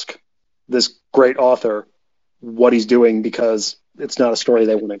ask this great author what he's doing because it's not a story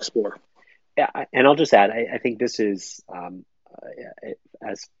they want to explore. Yeah, and I'll just add, I think this is,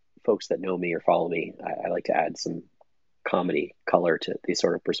 as folks that know me or follow me, I like to add some comedy color to these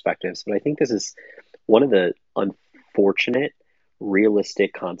sort of perspectives. But I think this is one of the unfortunate,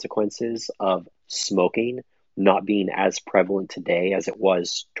 realistic consequences of smoking not being as prevalent today as it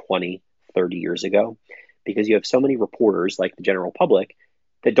was 20, 30 years ago, because you have so many reporters, like the general public,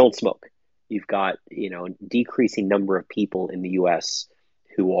 that don't smoke. You've got, a decreasing number of people in the US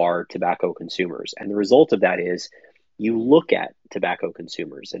who are tobacco consumers. And the result of that is you look at tobacco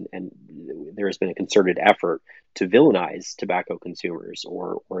consumers, and there has been a concerted effort to villainize tobacco consumers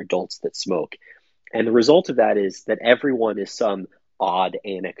or adults that smoke. And the result of that is that everyone is some odd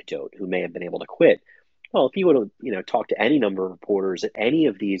anecdote who may have been able to quit. Well, if you would have, talked to any number of reporters at any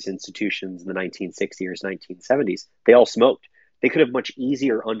of these institutions in the 1960s, 1970s, they all smoked. They could have much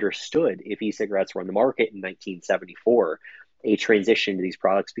easier understood if e-cigarettes were on the market in 1974, a transition to these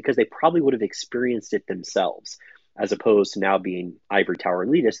products, because they probably would have experienced it themselves, as opposed to now being ivory tower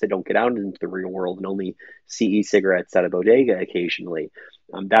elitists that don't get out into the real world and only see e-cigarettes at a bodega occasionally.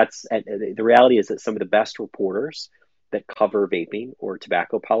 That's the reality is that some of the best reporters that cover vaping or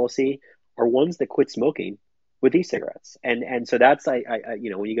tobacco policy are ones that quit smoking with e-cigarettes, and so that's when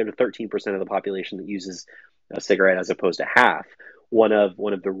you go to 13% of the population that uses a cigarette as opposed to half, one of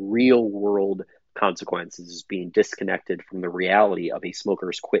the real world consequences is being disconnected from the reality of a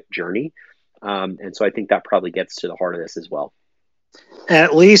smoker's quit journey. And so I think that probably gets to the heart of this as well. And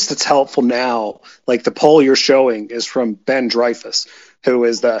at least it's helpful now. Like the poll you're showing is from Ben Dreyfuss, who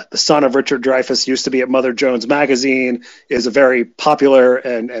is the son of Richard Dreyfuss, used to be at Mother Jones Magazine, is a very popular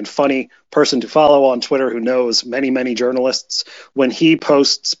and funny person to follow on Twitter who knows many, many journalists. When he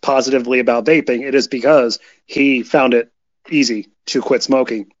posts positively about vaping, it is because he found it easy to quit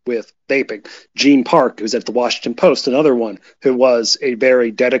smoking with vaping. Gene Park, who's at the Washington Post, another one who was a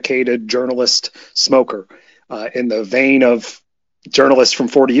very dedicated journalist smoker in the vein of journalists from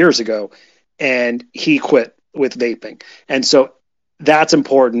 40 years ago, and he quit with vaping. And so that's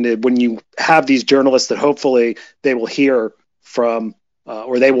important when you have these journalists that hopefully they will hear from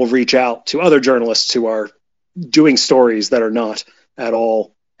or they will reach out to other journalists who are doing stories that are not at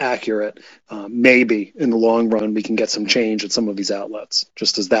all accurate. Maybe in the long run we can get some change at some of these outlets,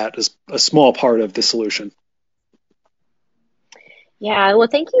 just as that is a small part of the solution. Yeah, well,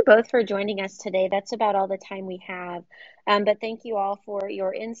 thank you both for joining us today. That's about all the time we have. But thank you all for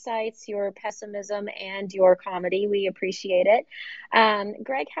your insights, your pessimism, and your comedy. We appreciate it.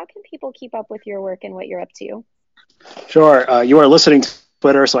 Greg, how can people keep up with your work and what you're up to? Sure. You are listening to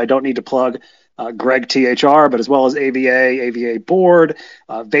Twitter, so I don't need to plug Greg THR, but as well as AVA Board,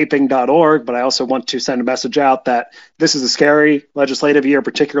 vaping.org. But I also want to send a message out that this is a scary legislative year,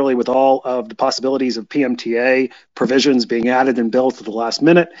 particularly with all of the possibilities of PMTA provisions being added and bills to the last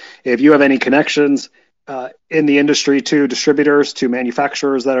minute. If you have any connections in the industry to distributors, to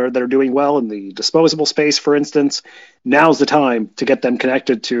manufacturers that are doing well in the disposable space, for instance, now's the time to get them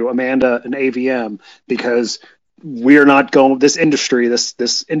connected to Amanda and AVM because we're not going. This industry,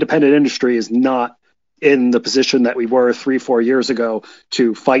 this independent industry, is not in the position that we were 3-4 years ago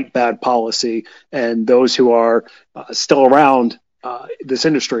to fight bad policy. And those who are still around this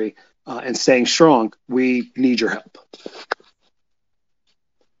industry and staying strong, we need your help.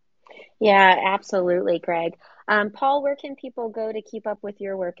 Yeah, absolutely, Greg. Paul, where can people go to keep up with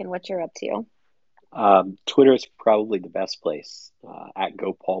your work and what you're up to? Twitter is probably the best place. At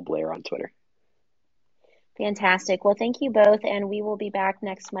Go Paul Blair on Twitter. Fantastic. Well, thank you both, and we will be back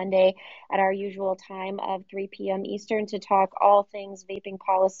next Monday at our usual time of 3 p.m. Eastern to talk all things vaping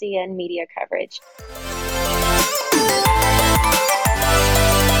policy and media coverage.